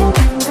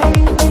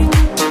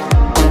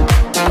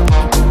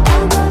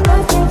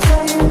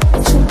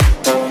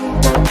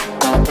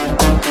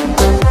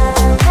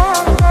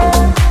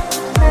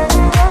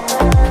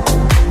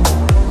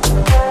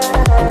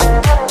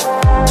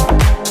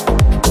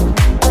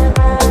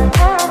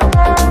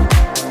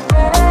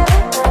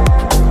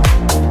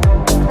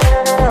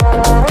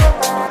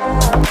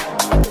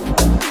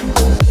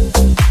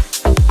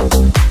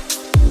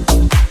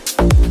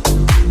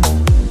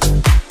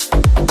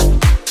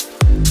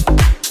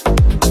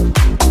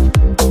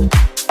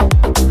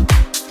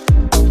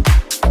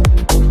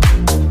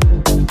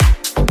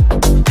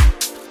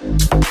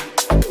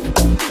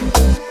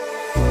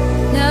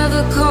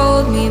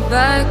me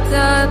back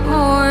that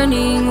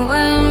morning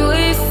when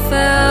we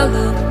fell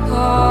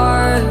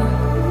apart.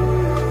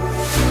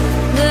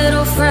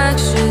 Little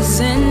fractures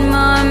in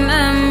my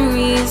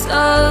memories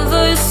of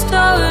a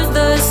start,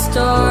 the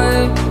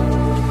start.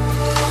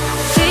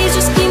 Please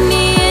just keep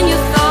me in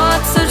your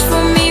thoughts. Search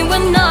for me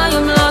when I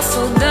am lost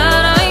so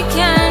that I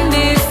can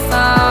be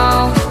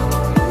found.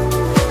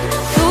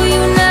 Though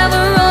you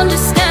never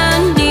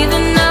understand,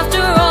 even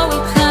after all we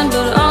planned,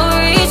 but I'll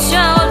reach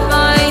out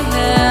my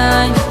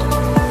hand.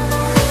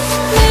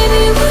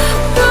 Maybe we're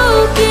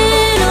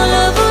broken, our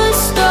love was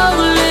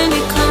stolen.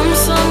 Become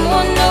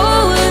someone new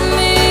with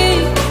me.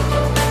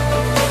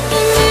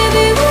 And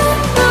maybe we're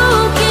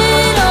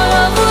broken, our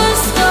love was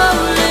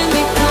stolen.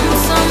 Become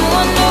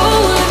someone new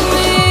with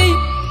me,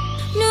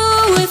 new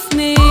with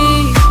me.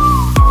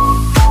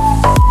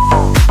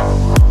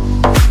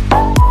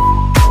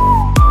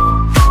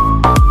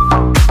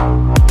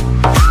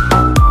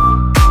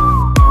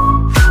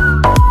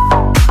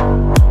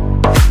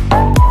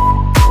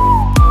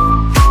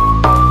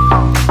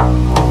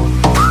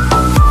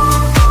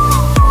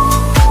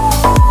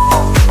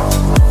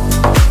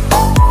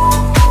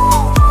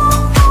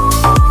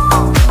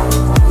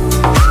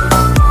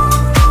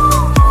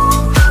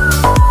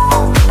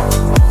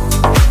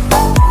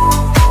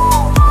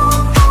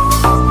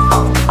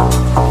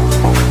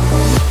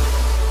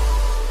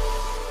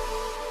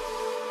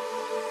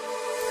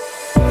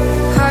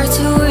 Hard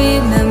to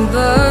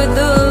remember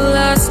the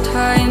last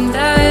time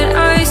that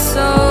I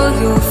saw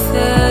your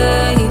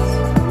face.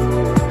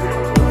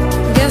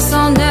 Guess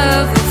I'll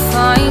never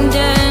find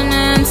an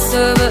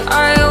answer, but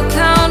I'll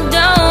count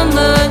down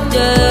the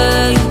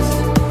days.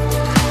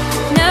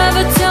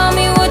 Never tell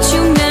me what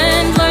you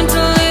meant. Learn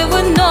to live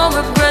with no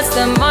regrets.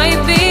 That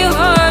might be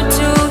hard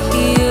to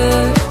hear,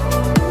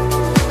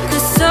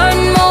 'cause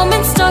certain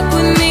moments stuck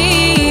with me,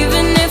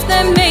 even if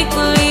they make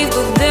believe,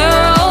 but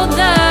they're all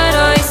that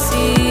I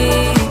see.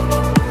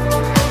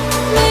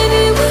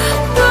 Maybe we're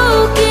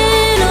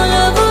broken, our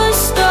love was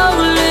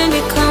stolen.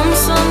 Become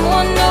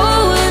someone new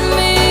with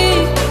me.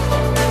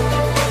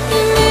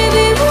 And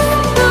maybe we're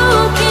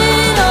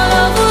broken, our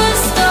love was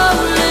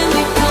stolen.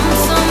 Become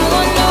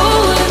someone new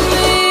with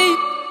me,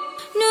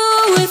 new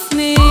with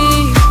me.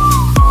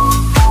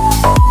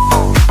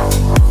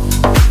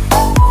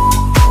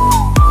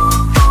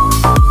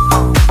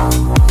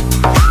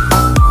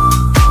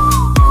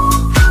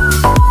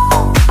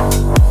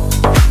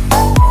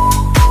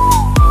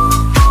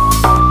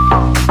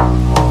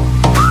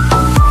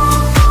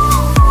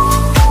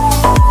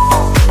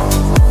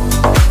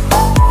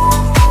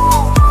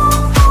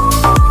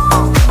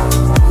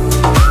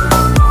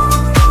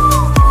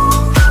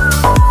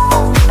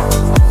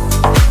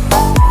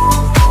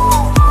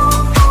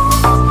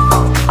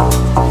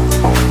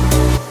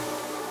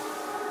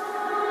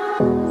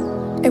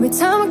 Every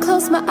time I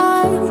close my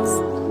eyes,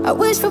 I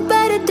wish for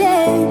better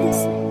days,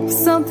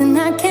 something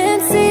I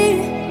can't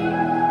see.